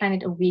normally plan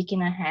it a week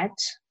in ahead,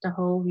 the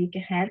whole week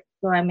ahead.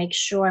 So I make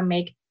sure I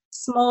make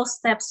small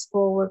steps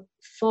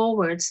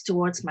forwards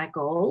towards my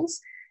goals,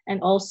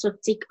 and also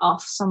tick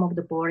off some of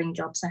the boring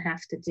jobs I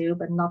have to do,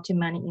 but not too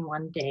many in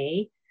one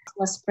day.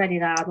 So I spread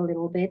it out a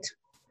little bit.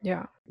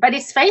 Yeah. But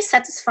it's very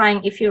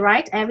satisfying if you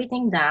write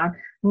everything down.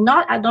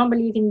 I don't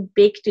believe in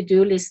big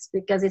to-do lists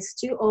because it's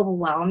too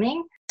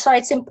overwhelming. So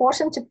it's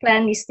important to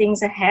plan these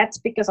things ahead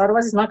because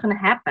otherwise it's not going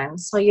to happen.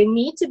 So you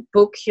need to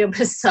book your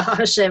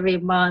massage every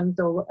month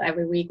or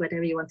every week,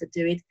 whatever you want to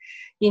do it.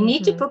 You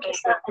need to book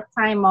yourself a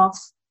time off,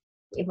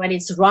 whether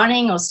it's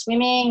running or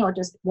swimming or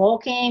just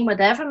walking,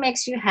 whatever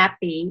makes you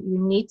happy. You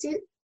need to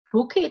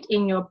book it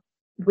in your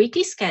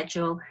weekly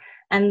schedule.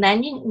 And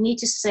then you need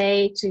to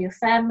say to your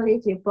family,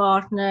 to your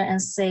partner, and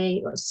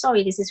say,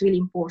 sorry, this is really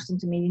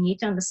important to me. You need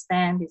to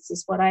understand this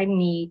is what I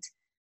need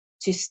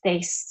to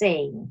stay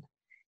sane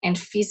and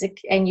physical.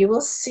 And you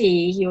will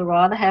see you'd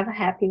rather have a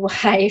happy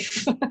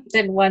wife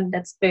than one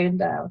that's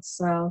burned out.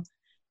 So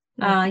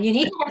you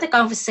need to have the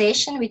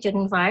conversation with your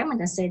environment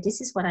and say,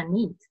 this is what I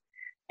need.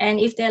 And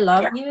if they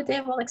love you,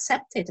 they will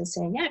accept it and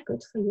say, yeah,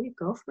 good for you.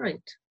 Go for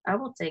it. I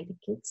will take the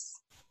kids.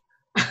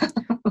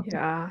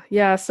 Yeah.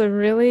 Yeah. So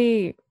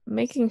really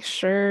making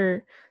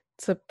sure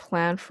to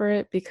plan for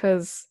it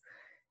because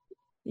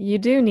you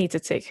do need to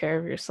take care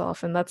of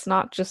yourself. And that's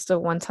not just a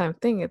one-time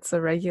thing, it's a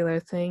regular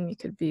thing. It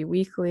could be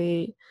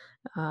weekly,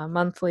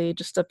 monthly,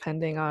 just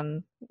depending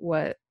on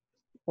what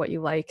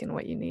you like and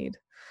what you need.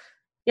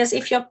 Yes,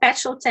 if your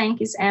petrol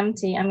tank is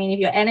empty, I mean, if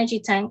your energy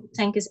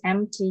tank is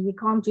empty, you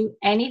can't do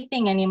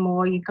anything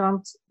anymore. You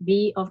can't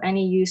be of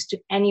any use to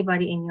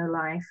anybody in your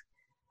life.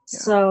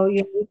 So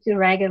you need to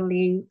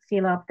regularly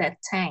fill up that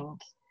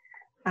tank.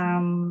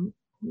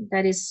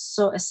 That is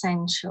so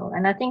essential.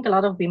 And I think a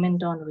lot of women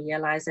don't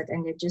realize it,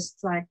 and they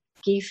just like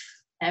give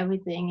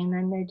everything and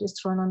then they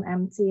just run on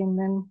empty and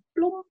then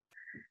bloom.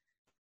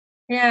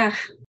 Yeah.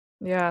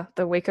 Yeah,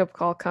 the wake-up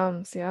call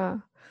comes, yeah.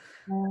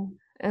 Yeah.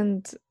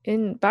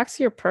 And back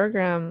to your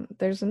program,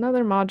 there's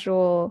another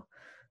module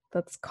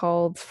that's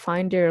called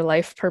Find Your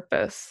Life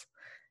Purpose.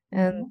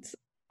 And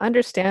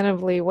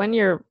understandably, when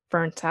you're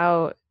burnt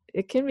out,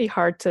 it can be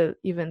hard to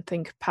even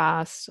think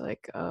past,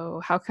 like,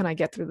 oh, how can I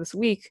get through this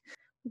week?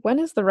 When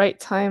is the right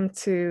time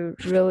to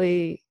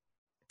really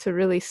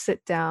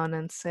sit down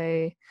and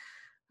say,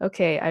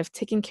 okay, I've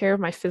taken care of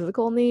my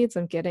physical needs,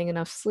 I'm getting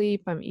enough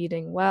sleep, I'm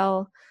eating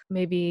well.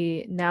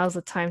 Maybe now's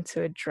the time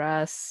to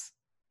address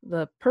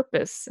the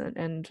purpose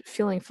and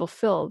feeling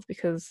fulfilled,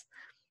 because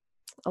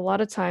a lot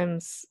of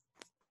times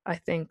I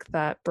think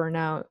that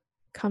burnout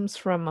comes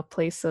from a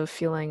place of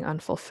feeling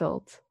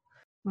unfulfilled.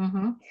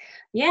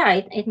 Yeah,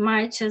 it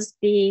might just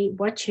be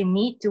what you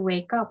need to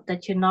wake up,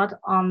 that you're not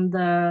on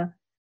the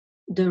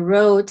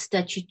road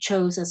that you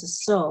chose as a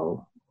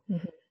soul.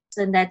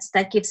 And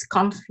that gives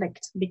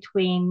conflict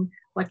between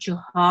what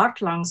your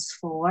heart longs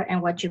for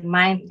and what your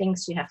mind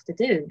thinks you have to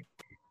do.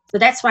 So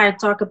that's why I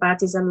talk about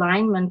this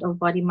alignment of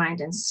body, mind,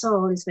 and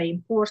soul is very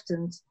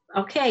important.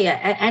 Okay,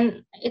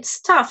 and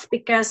it's tough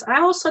because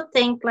I also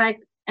think, like,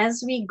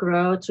 as we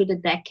grow through the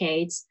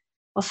decades,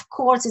 of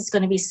course it's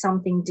going to be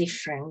something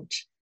different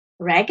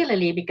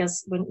regularly,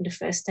 because when the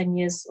first 10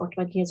 years or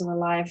 20 years of our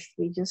life,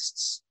 we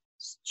just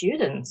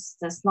students.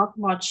 There's not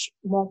much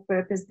more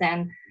purpose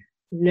than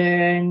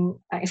learn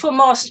for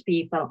most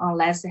people,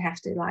 unless they have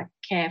to like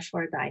care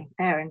for a dying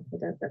parent, but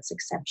that's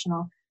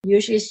exceptional.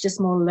 Usually it's just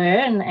more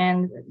learn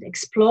and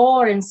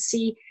explore and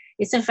see.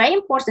 It's a very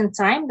important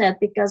time, that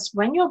because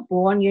when you're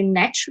born, you're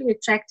naturally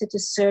attracted to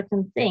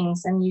certain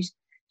things, and you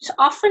so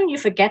often you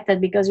forget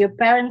that because your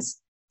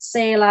parents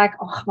say like,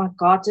 oh my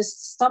God,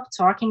 just stop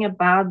talking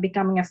about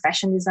becoming a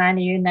fashion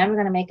designer. You're never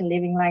going to make a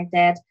living like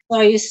that.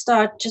 So you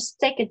start, just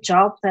take a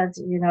job that,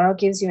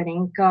 gives you an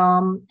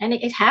income. And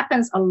it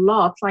happens a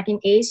lot. Like in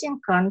Asian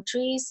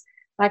countries,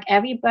 like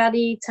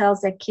everybody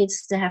tells their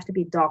kids they have to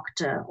be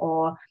doctor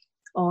or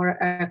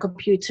a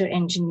computer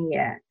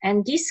engineer.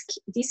 And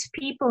these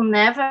people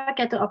never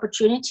get the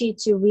opportunity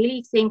to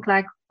really think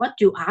like, what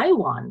do I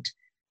want?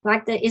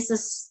 Like there is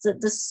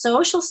the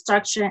social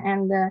structure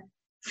and the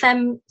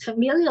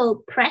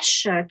familial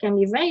pressure can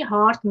be very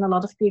hard on a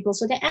lot of people.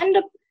 So they end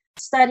up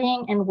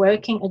studying and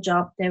working a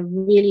job they're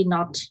really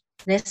not,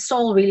 their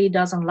soul really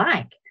doesn't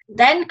like.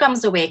 Then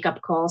comes the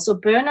wake-up call. So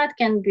burnout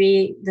can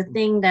be the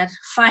thing that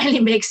finally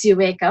makes you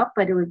wake up,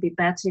 but it would be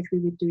better if we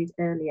would do it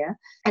earlier.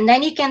 And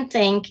then you can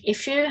think,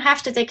 if you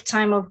have to take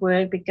time off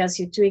work because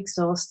you're too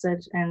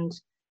exhausted and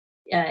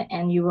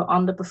you were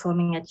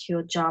underperforming at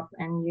your job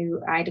and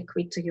you either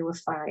quit or you were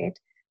fired,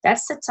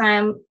 that's the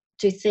time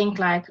to think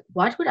like,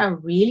 what would I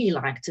really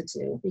like to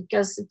do?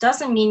 Because it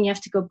doesn't mean you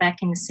have to go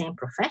back in the same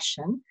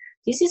profession.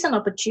 This is an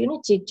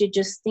opportunity to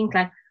just think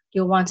like,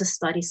 you want to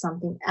study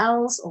something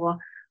else, or,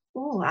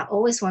 oh, I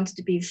always wanted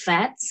to be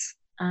vet.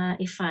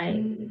 If I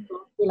don't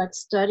feel like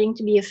studying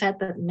to be a vet,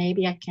 but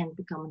maybe I can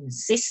become an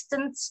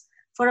assistant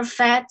for a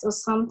vet or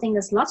something.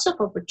 There's lots of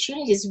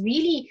opportunities.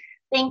 Really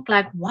think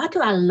like, what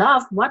do I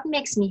love? What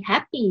makes me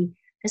happy?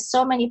 There's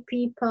so many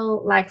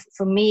people, like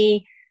for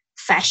me,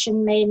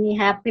 fashion made me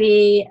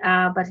happy,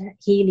 but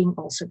healing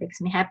also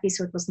makes me happy.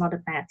 So it was not a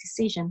bad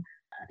decision.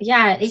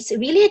 Yeah, it's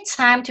really a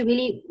time to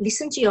really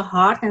listen to your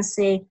heart and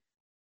say,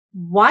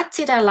 what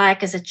did I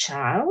like as a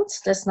child?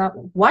 That's not,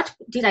 what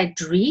did I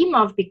dream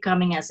of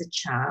becoming as a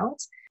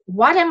child?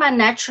 What am I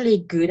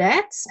naturally good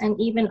at? And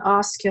even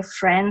ask your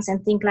friends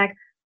and think like,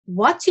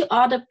 what do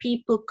other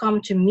people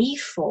come to me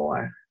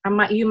for?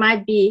 You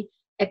might be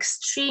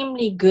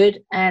extremely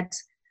good at,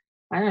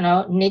 I don't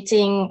know,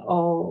 knitting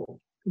or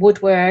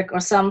woodwork or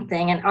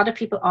something, and other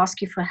people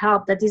ask you for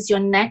help. That is your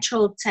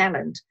natural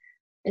talent.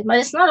 But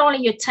it's not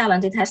only your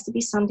talent, it has to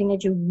be something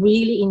that you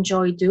really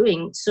enjoy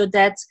doing, so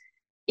that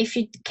if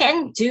you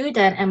can do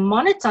that and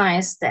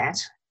monetize that,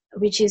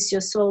 which is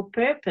your sole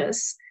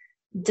purpose,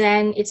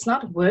 then it's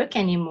not work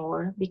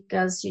anymore,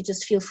 because you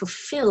just feel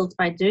fulfilled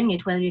by doing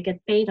it, whether you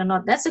get paid or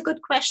not. That's a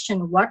good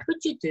question. What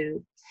would you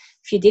do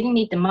if you didn't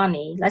need the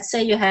money? Let's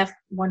say you have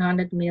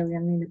 100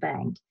 million in the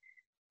bank,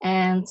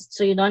 and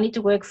so you don't need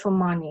to work for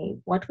money.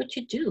 What would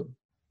you do?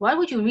 What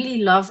would you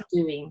really love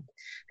doing?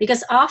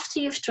 Because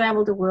after you've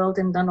traveled the world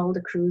and done all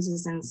the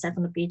cruises and sat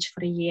on the beach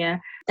for a year,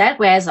 that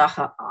wears off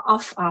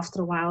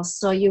after a while.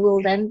 So you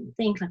will then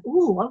think like,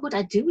 oh, what would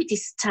I do with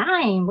this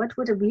time? What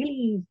would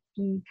really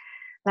be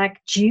like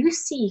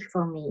juicy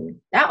for me?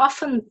 I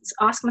often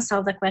ask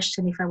myself that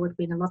question. If I would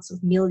win lots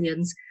of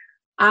millions,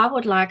 I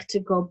would like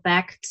to go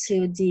back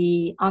to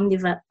the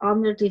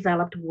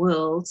underdeveloped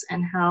worlds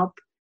and help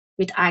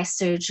with eye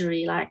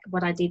surgery, like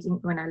what I did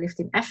when I lived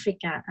in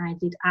Africa. I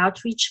did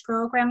outreach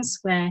programs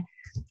where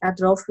I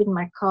drove with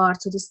my car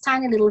to these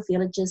tiny little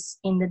villages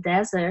in the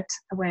desert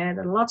where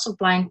there are lots of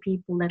blind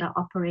people that are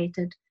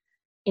operated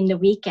in the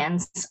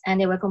weekends, and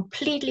they were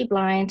completely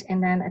blind.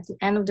 And then at the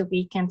end of the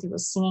weekend, they were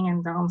singing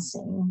and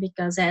dancing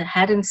because they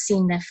hadn't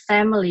seen their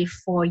family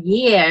for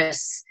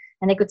years.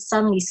 And they could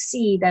suddenly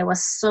see that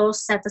was so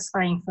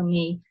satisfying for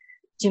me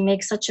to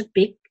make such a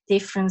big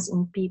difference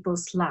in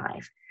people's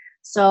life.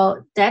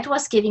 So that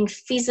was giving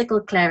physical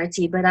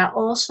clarity, but I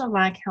also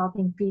like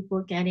helping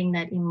people getting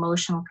that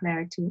emotional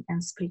clarity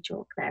and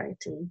spiritual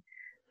clarity,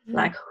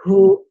 like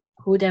who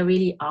they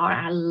really are.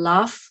 I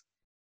love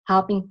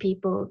helping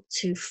people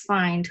to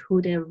find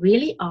who they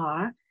really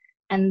are,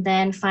 and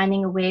then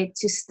finding a way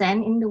to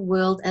stand in the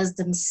world as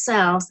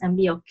themselves and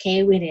be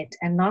okay with it,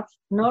 and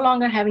no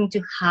longer having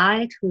to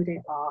hide who they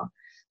are,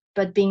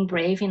 but being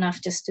brave enough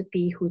just to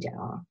be who they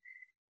are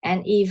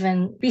and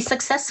even be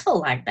successful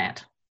like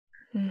that.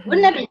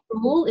 Wouldn't that be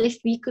cool if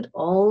we could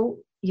all,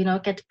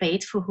 get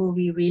paid for who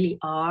we really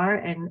are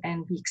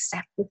and be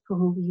accepted for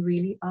who we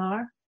really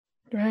are?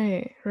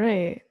 Right,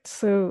 right.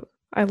 So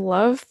I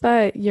love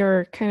that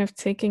you're kind of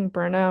taking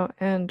burnout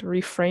and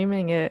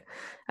reframing it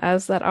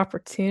as that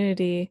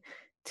opportunity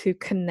to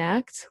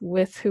connect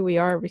with who we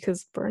are,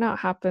 because burnout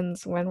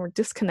happens when we're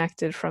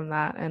disconnected from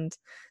that and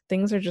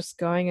things are just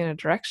going in a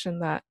direction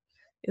that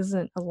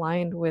isn't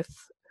aligned with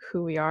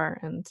who we are,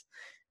 and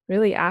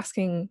really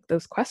asking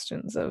those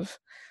questions of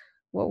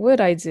what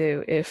would I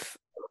do if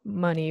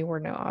money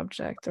were no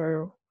object,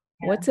 or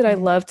what did I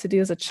love to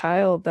do as a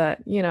child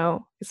that,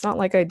 it's not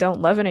like I don't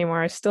love it anymore.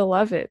 I still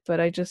love it, but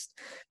I just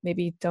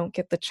maybe don't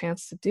get the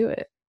chance to do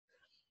it.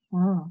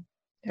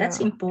 That's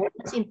Yeah. important.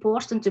 It's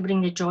important to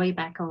bring the joy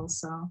back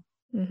also.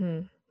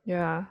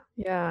 Yeah.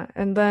 Yeah.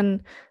 And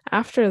then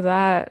after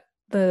that,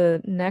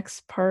 the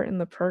next part in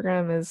the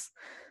program is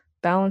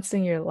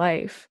balancing your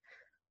life.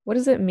 What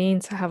does it mean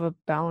to have a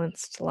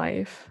balanced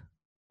life?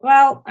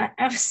 Well,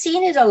 I've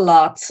seen it a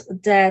lot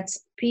that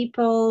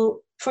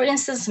people, for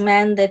instance,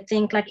 men, they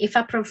think like, if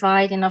I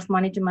provide enough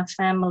money to my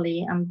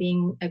family, I'm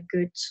being a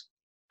good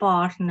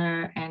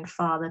partner and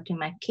father to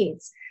my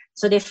kids.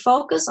 So they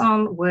focus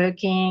on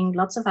working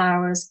lots of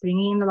hours,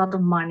 bringing in a lot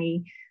of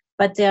money,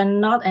 but they're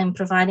not, and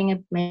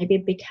providing maybe a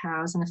big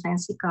house and a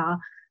fancy car,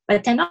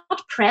 but they're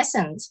not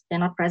present. They're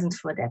not present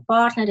for their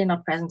partner. They're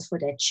not present for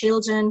their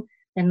children.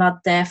 They're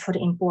not there for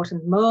the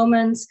important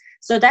moments.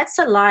 So that's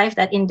a life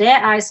that in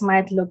their eyes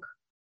might look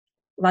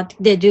like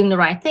they're doing the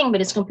right thing, but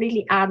it's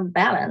completely out of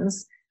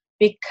balance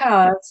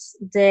because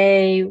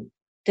their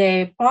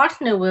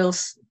partner will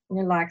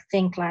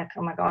think like,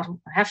 oh my God,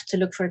 I have to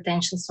look for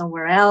attention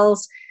somewhere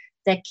else.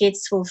 Their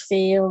kids will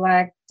feel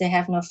like they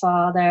have no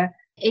father.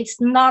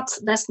 That's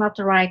not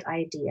the right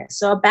idea.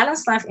 So a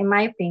balanced life, in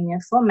my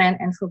opinion, for men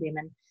and for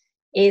women,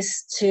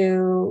 is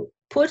to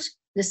put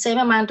the same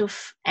amount of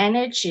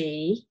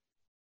energy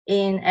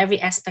in every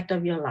aspect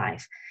of your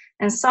life.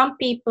 And some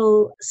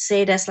people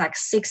say there's like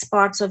 6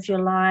 parts of your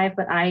life,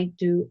 but I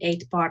do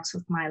 8 parts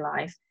of my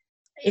life.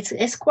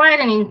 It's quite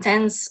an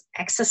intense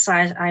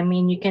exercise. I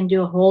mean, you can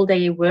do a whole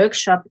day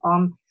workshop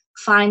on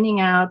finding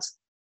out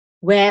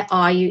where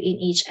are you in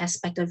each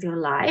aspect of your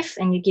life,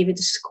 and you give it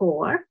a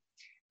score.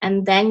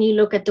 And then you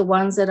look at the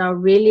ones that are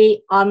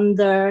really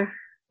undernourished,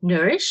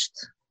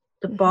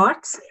 the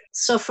parts.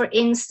 So for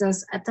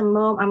instance, at the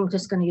moment, I'm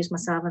just going to use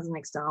myself as an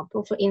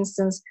example. For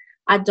instance,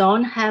 I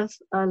don't have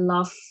a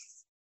love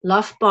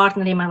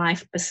partner in my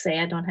life per se.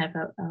 I don't have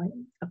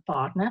a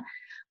partner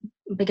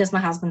because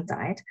my husband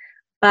died.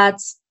 But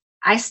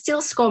I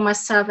still score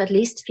myself at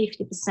least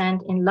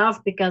 50% in love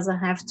because I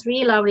have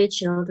 3 lovely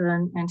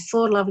children and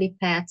 4 lovely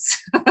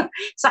pets.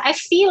 So I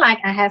feel like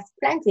I have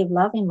plenty of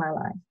love in my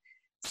life.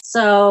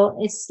 So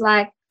it's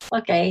like,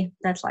 okay,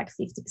 that's like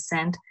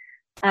 50%.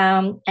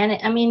 And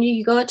I mean,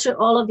 you go through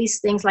all of these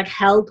things like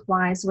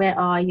health-wise, where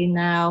are you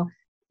now?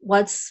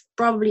 What's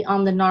probably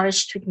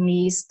undernourished with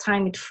me is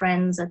time with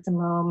friends at the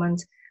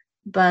moment.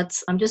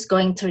 But I'm just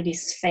going through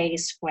this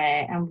phase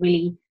where I'm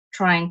really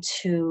trying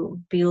to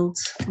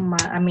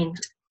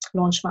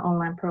launch my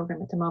online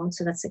program at the moment.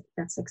 So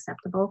that's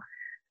acceptable.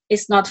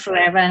 It's not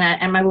forever. And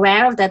I'm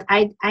aware of that.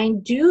 I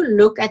do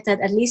look at that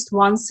at least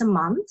once a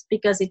month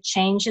because it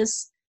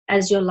changes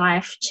as your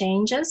life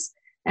changes.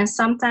 And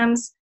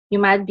sometimes you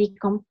might be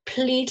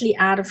completely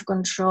out of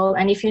control.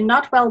 And if you're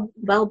not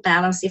well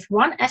balanced, if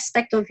one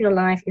aspect of your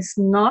life is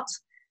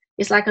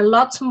like a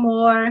lot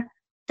more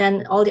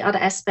than all the other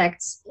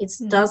aspects, it's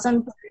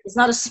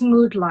not a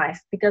smooth life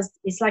because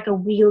it's like a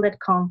wheel that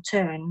can't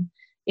turn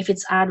if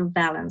it's out of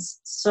balance.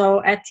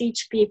 So I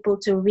teach people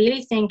to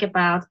really think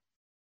about,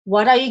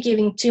 what are you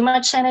giving too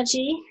much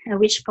energy and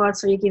which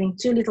parts are you giving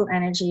too little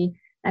energy,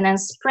 and then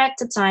spread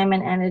the time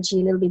and energy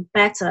a little bit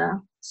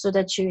better so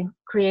that you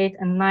create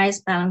a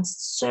nice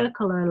balanced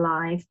circular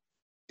life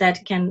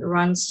that can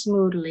run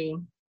smoothly,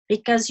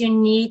 because you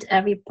need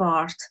every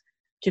part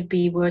to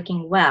be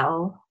working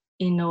well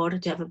in order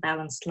to have a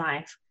balanced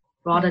life,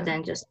 rather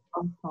than just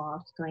one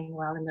part going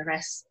well and the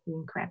rest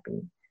being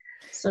crappy.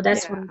 So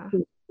that's what I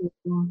do.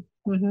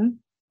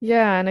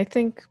 Yeah, and I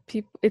think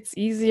it's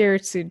easier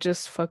to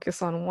just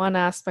focus on one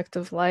aspect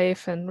of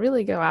life and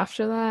really go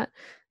after that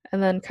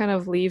and then kind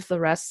of leave the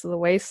rest of the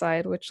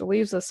wayside, which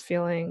leaves us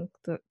feeling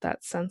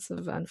that sense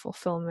of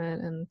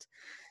unfulfillment and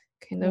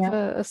kind of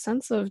Yeah. a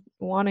sense of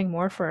wanting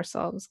more for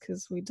ourselves,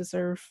 because we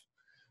deserve,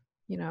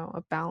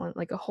 a balance,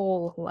 like a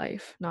whole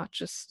life, not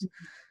just,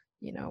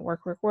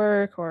 work, work,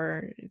 work,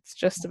 or it's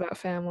just about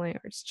family,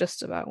 or it's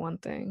just about one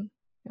thing.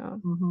 Yeah.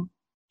 Mm-hmm.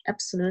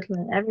 Absolutely.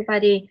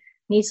 Everybody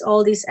needs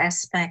all these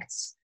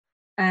aspects.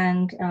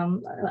 And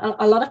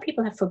a lot of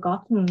people have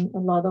forgotten a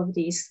lot of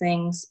these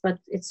things, but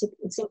it's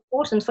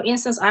important. For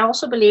instance, I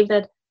also believe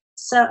that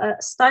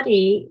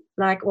study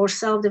like or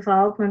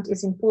self-development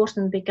is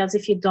important, because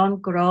if you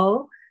don't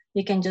grow,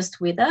 you can just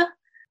wither.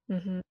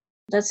 Mm-hmm.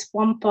 That's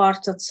one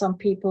part that some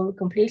people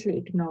completely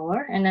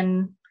ignore, and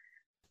then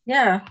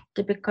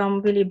they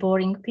become really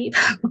boring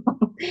people.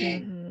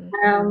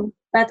 Mm-hmm.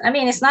 But I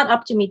mean, it's not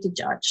up to me to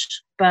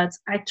judge, but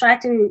I try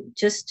to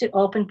just to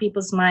open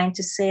people's mind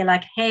to say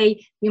like,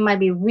 hey, you might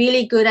be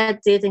really good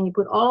at it and you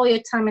put all your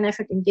time and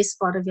effort in this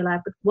part of your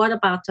life, but what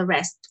about the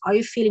rest? Are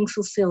you feeling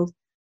fulfilled?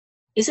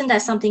 Isn't there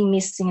something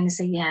missing? And they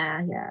say,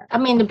 yeah. I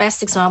mean, the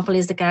best example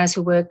is the guys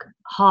who work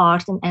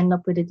hard and end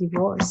up with a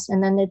divorce.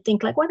 And then they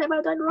think like, what have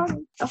I done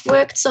wrong? I've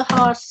worked so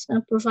hard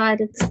and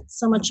provided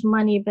so much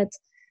money, but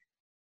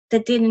they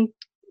didn't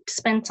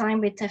spend time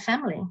with their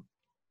family.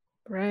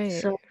 Right,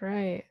 So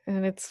right.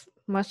 And it's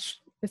much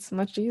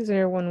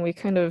easier when we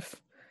kind of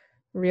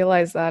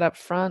realize that up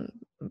front,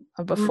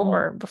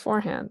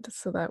 beforehand,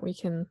 so that we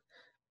can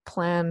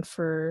plan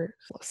for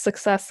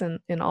success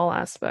in all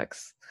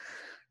aspects.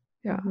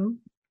 Yeah. mhm,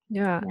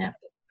 Yeah. yeah.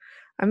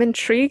 I'm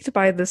intrigued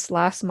by this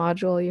last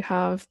module you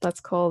have that's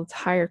called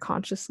higher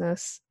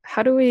consciousness.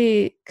 How do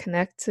we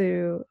connect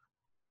to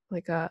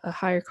like a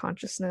higher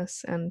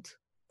consciousness, and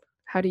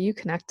how do you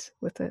connect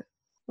with it?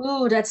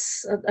 Oh,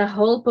 that's a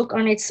whole book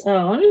on its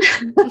own.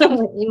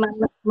 In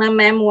my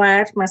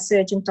memoir, My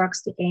Surgeon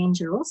Talks to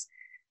Angels,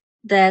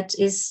 that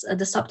is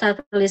the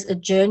subtitle is A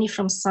Journey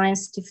from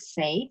Science to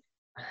Faith.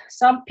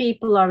 Some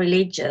people are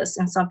religious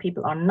and some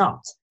people are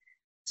not.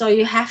 So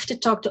you have to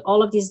talk to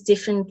all of these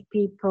different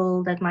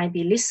people that might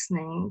be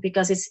listening,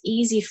 because it's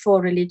easy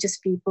for religious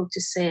people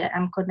to say,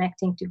 I'm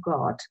connecting to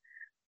God,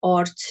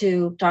 or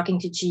to talking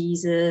to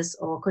Jesus,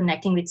 or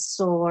connecting with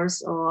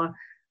Source, or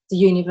the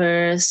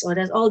universe, or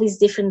there's all these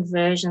different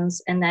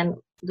versions. And then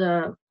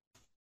the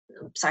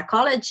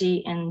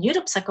psychology and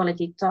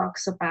neuropsychology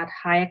talks about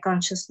higher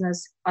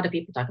consciousness. Other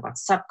people talk about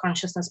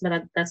subconsciousness,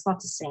 but that's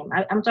not the same.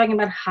 I'm talking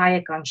about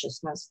higher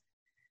consciousness,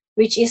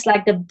 which is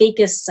like the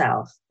biggest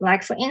self.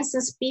 Like, for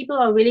instance, people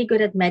are really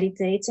good at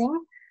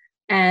meditating,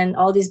 and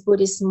all these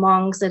Buddhist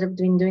monks that have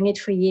been doing it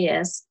for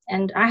years.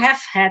 And I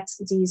have had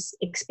these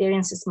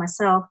experiences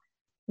myself,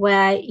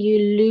 where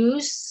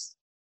you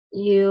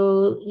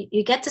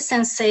get the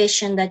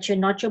sensation that you're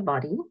not your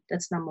body.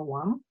 That's number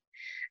one.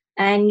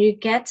 And you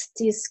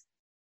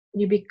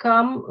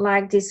become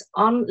like this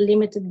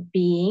unlimited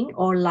being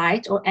or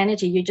light or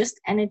energy. You're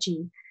just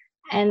energy.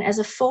 And as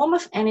a form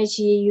of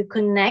energy, you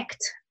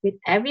connect with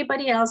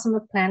everybody else on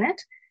the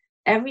planet,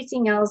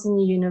 everything else in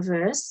the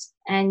universe,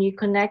 and you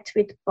connect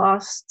with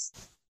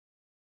past,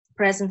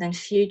 present, and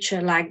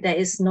future. Like, there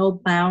is no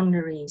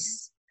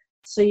boundaries.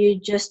 So you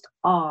just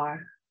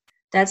are.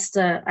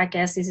 I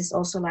guess this is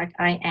also like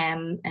I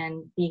am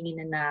and being in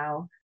the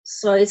now.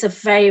 So it's a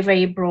very,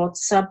 very broad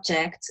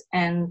subject,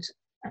 and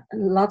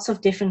lots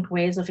of different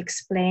ways of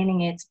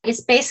explaining it.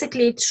 It's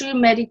basically through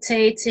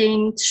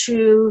meditating,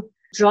 through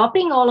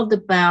dropping all of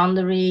the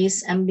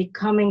boundaries and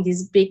becoming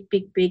this big,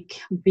 big, big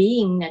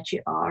being that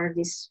you are,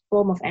 this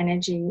form of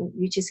energy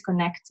which is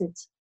connected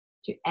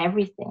to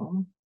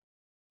everything.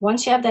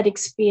 Once you have that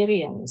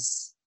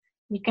experience,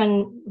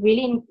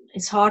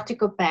 it's hard to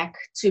go back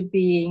to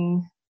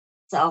being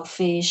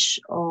selfish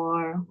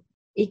or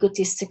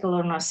egotistical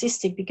or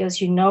narcissistic,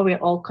 because we're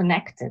all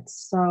connected.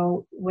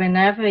 So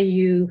whenever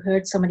you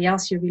hurt somebody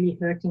else, you're really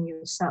hurting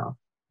yourself.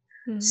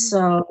 Mm-hmm.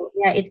 So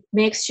it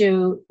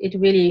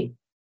really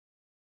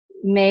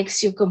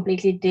makes you a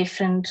completely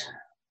different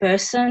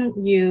person.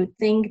 You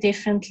think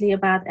differently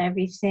about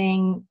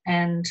everything,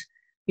 and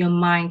your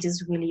mind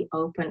is really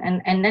open.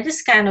 And that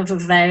is kind of a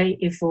very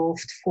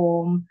evolved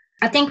form.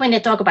 I think when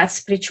they talk about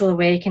spiritual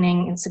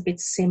awakening, it's a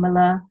bit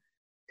similar.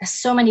 There's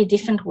so many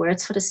different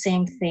words for the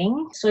same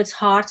thing. So it's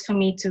hard for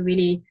me to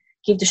really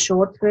give the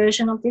short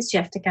version of this. You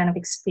have to kind of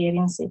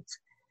experience it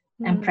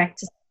and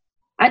practice.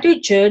 I do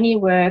journey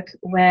work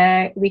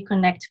where we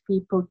connect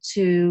people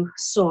to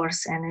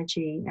source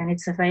energy, and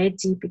it's a very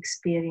deep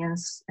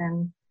experience,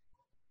 and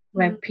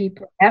where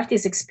people have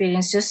this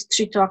experience just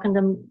through talking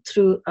them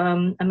through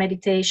a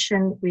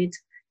meditation with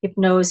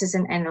hypnosis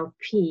and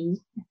NLP.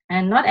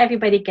 And not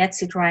everybody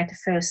gets it right the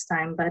first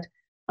time, but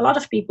a lot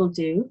of people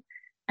do.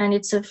 And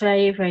it's a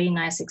very, very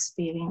nice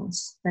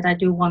experience that I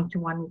do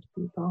one-to-one with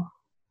people.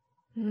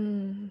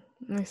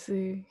 I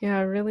see.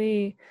 Yeah,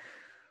 really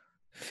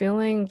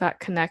feeling that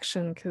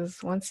connection,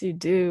 because once you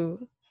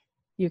do,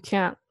 you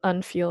can't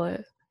unfeel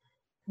it.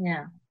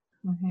 Yeah.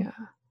 Mm-hmm.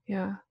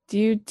 Yeah. Do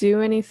you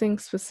do anything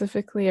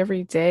specifically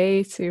every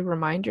day to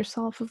remind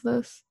yourself of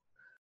this?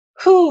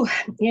 Who,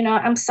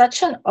 I'm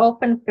such an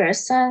open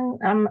person.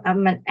 I'm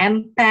an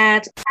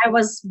empath. I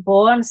was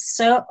born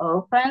so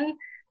open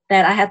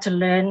that I had to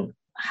learn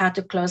how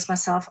to close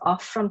myself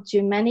off from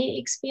too many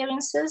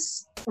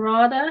experiences,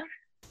 rather.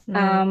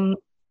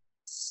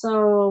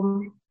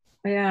 So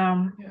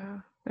yeah. Yeah,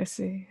 I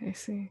see.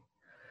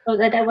 So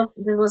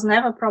there was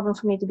never a problem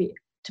for me to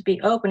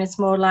be open. It's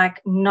more like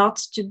not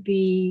to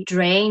be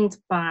drained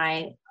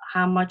by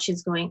how much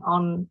is going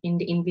on in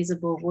the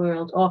invisible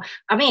world. Or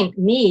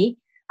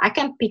I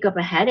can pick up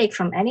a headache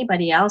from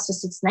anybody else who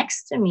sits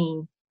next to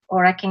me,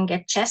 or I can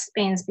get chest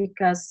pains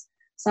because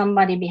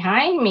somebody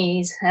behind me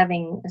is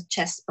having a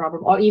chest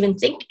problem, or even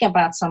thinking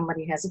about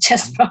somebody who has a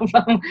chest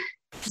problem.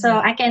 So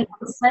I can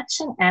be such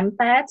an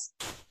empath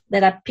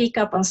that I pick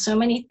up on so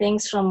many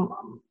things from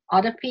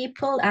other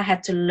people. I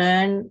had to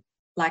learn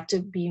to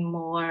be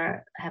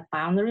more, have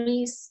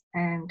boundaries.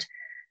 And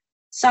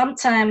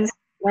sometimes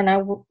when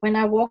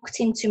I walked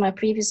into my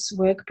previous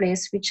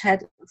workplace, which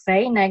had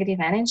very negative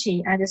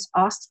energy, I just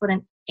asked for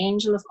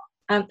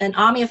an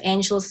army of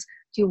angels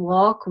to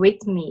walk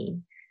with me,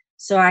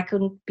 so I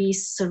could be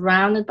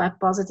surrounded by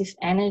positive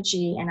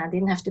energy, and I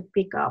didn't have to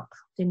pick up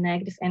the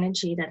negative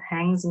energy that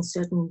hangs in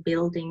certain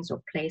buildings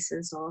or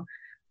places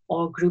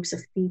or groups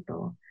of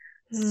people.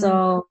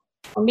 So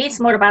for me, it's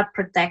more about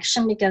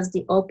protection because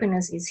the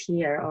openness is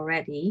here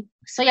already.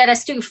 So yeah,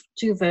 there's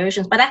two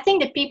versions. But I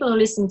think the people who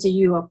listen to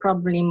you are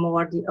probably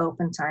more the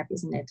open type,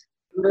 isn't it?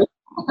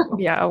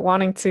 Yeah,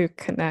 wanting to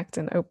connect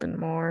and open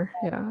more.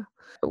 Yeah.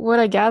 What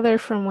I gather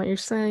from what you're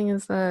saying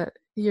is that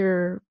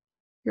you're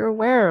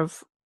aware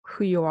of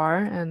who you are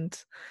and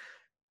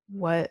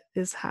what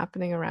is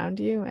happening around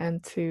you,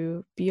 and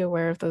to be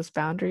aware of those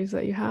boundaries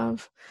that you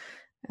have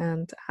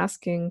and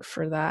asking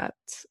for that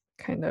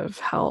kind of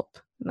help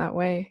in that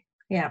way.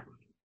 Yeah.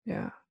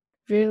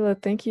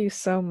 Virla, thank you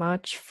so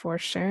much for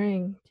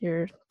sharing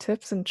your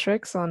tips and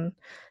tricks on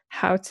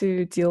how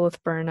to deal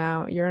with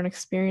burnout, your own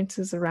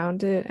experiences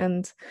around it.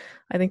 And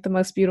I think the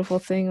most beautiful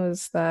thing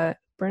was that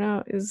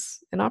burnout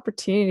is an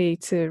opportunity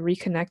to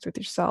reconnect with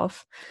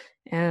yourself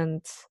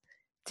and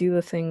do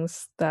the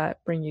things that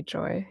bring you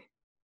joy.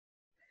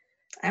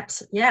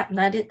 Absolutely. Yeah,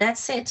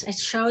 that's it. It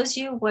shows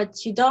you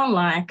what you don't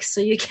like, so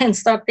you can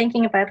start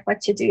thinking about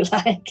what you do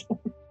like.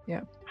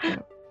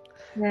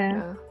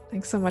 Yeah.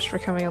 Thanks so much for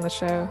coming on the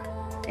show.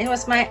 It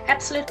was my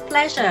absolute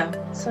pleasure.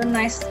 So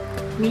nice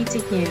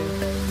meeting you.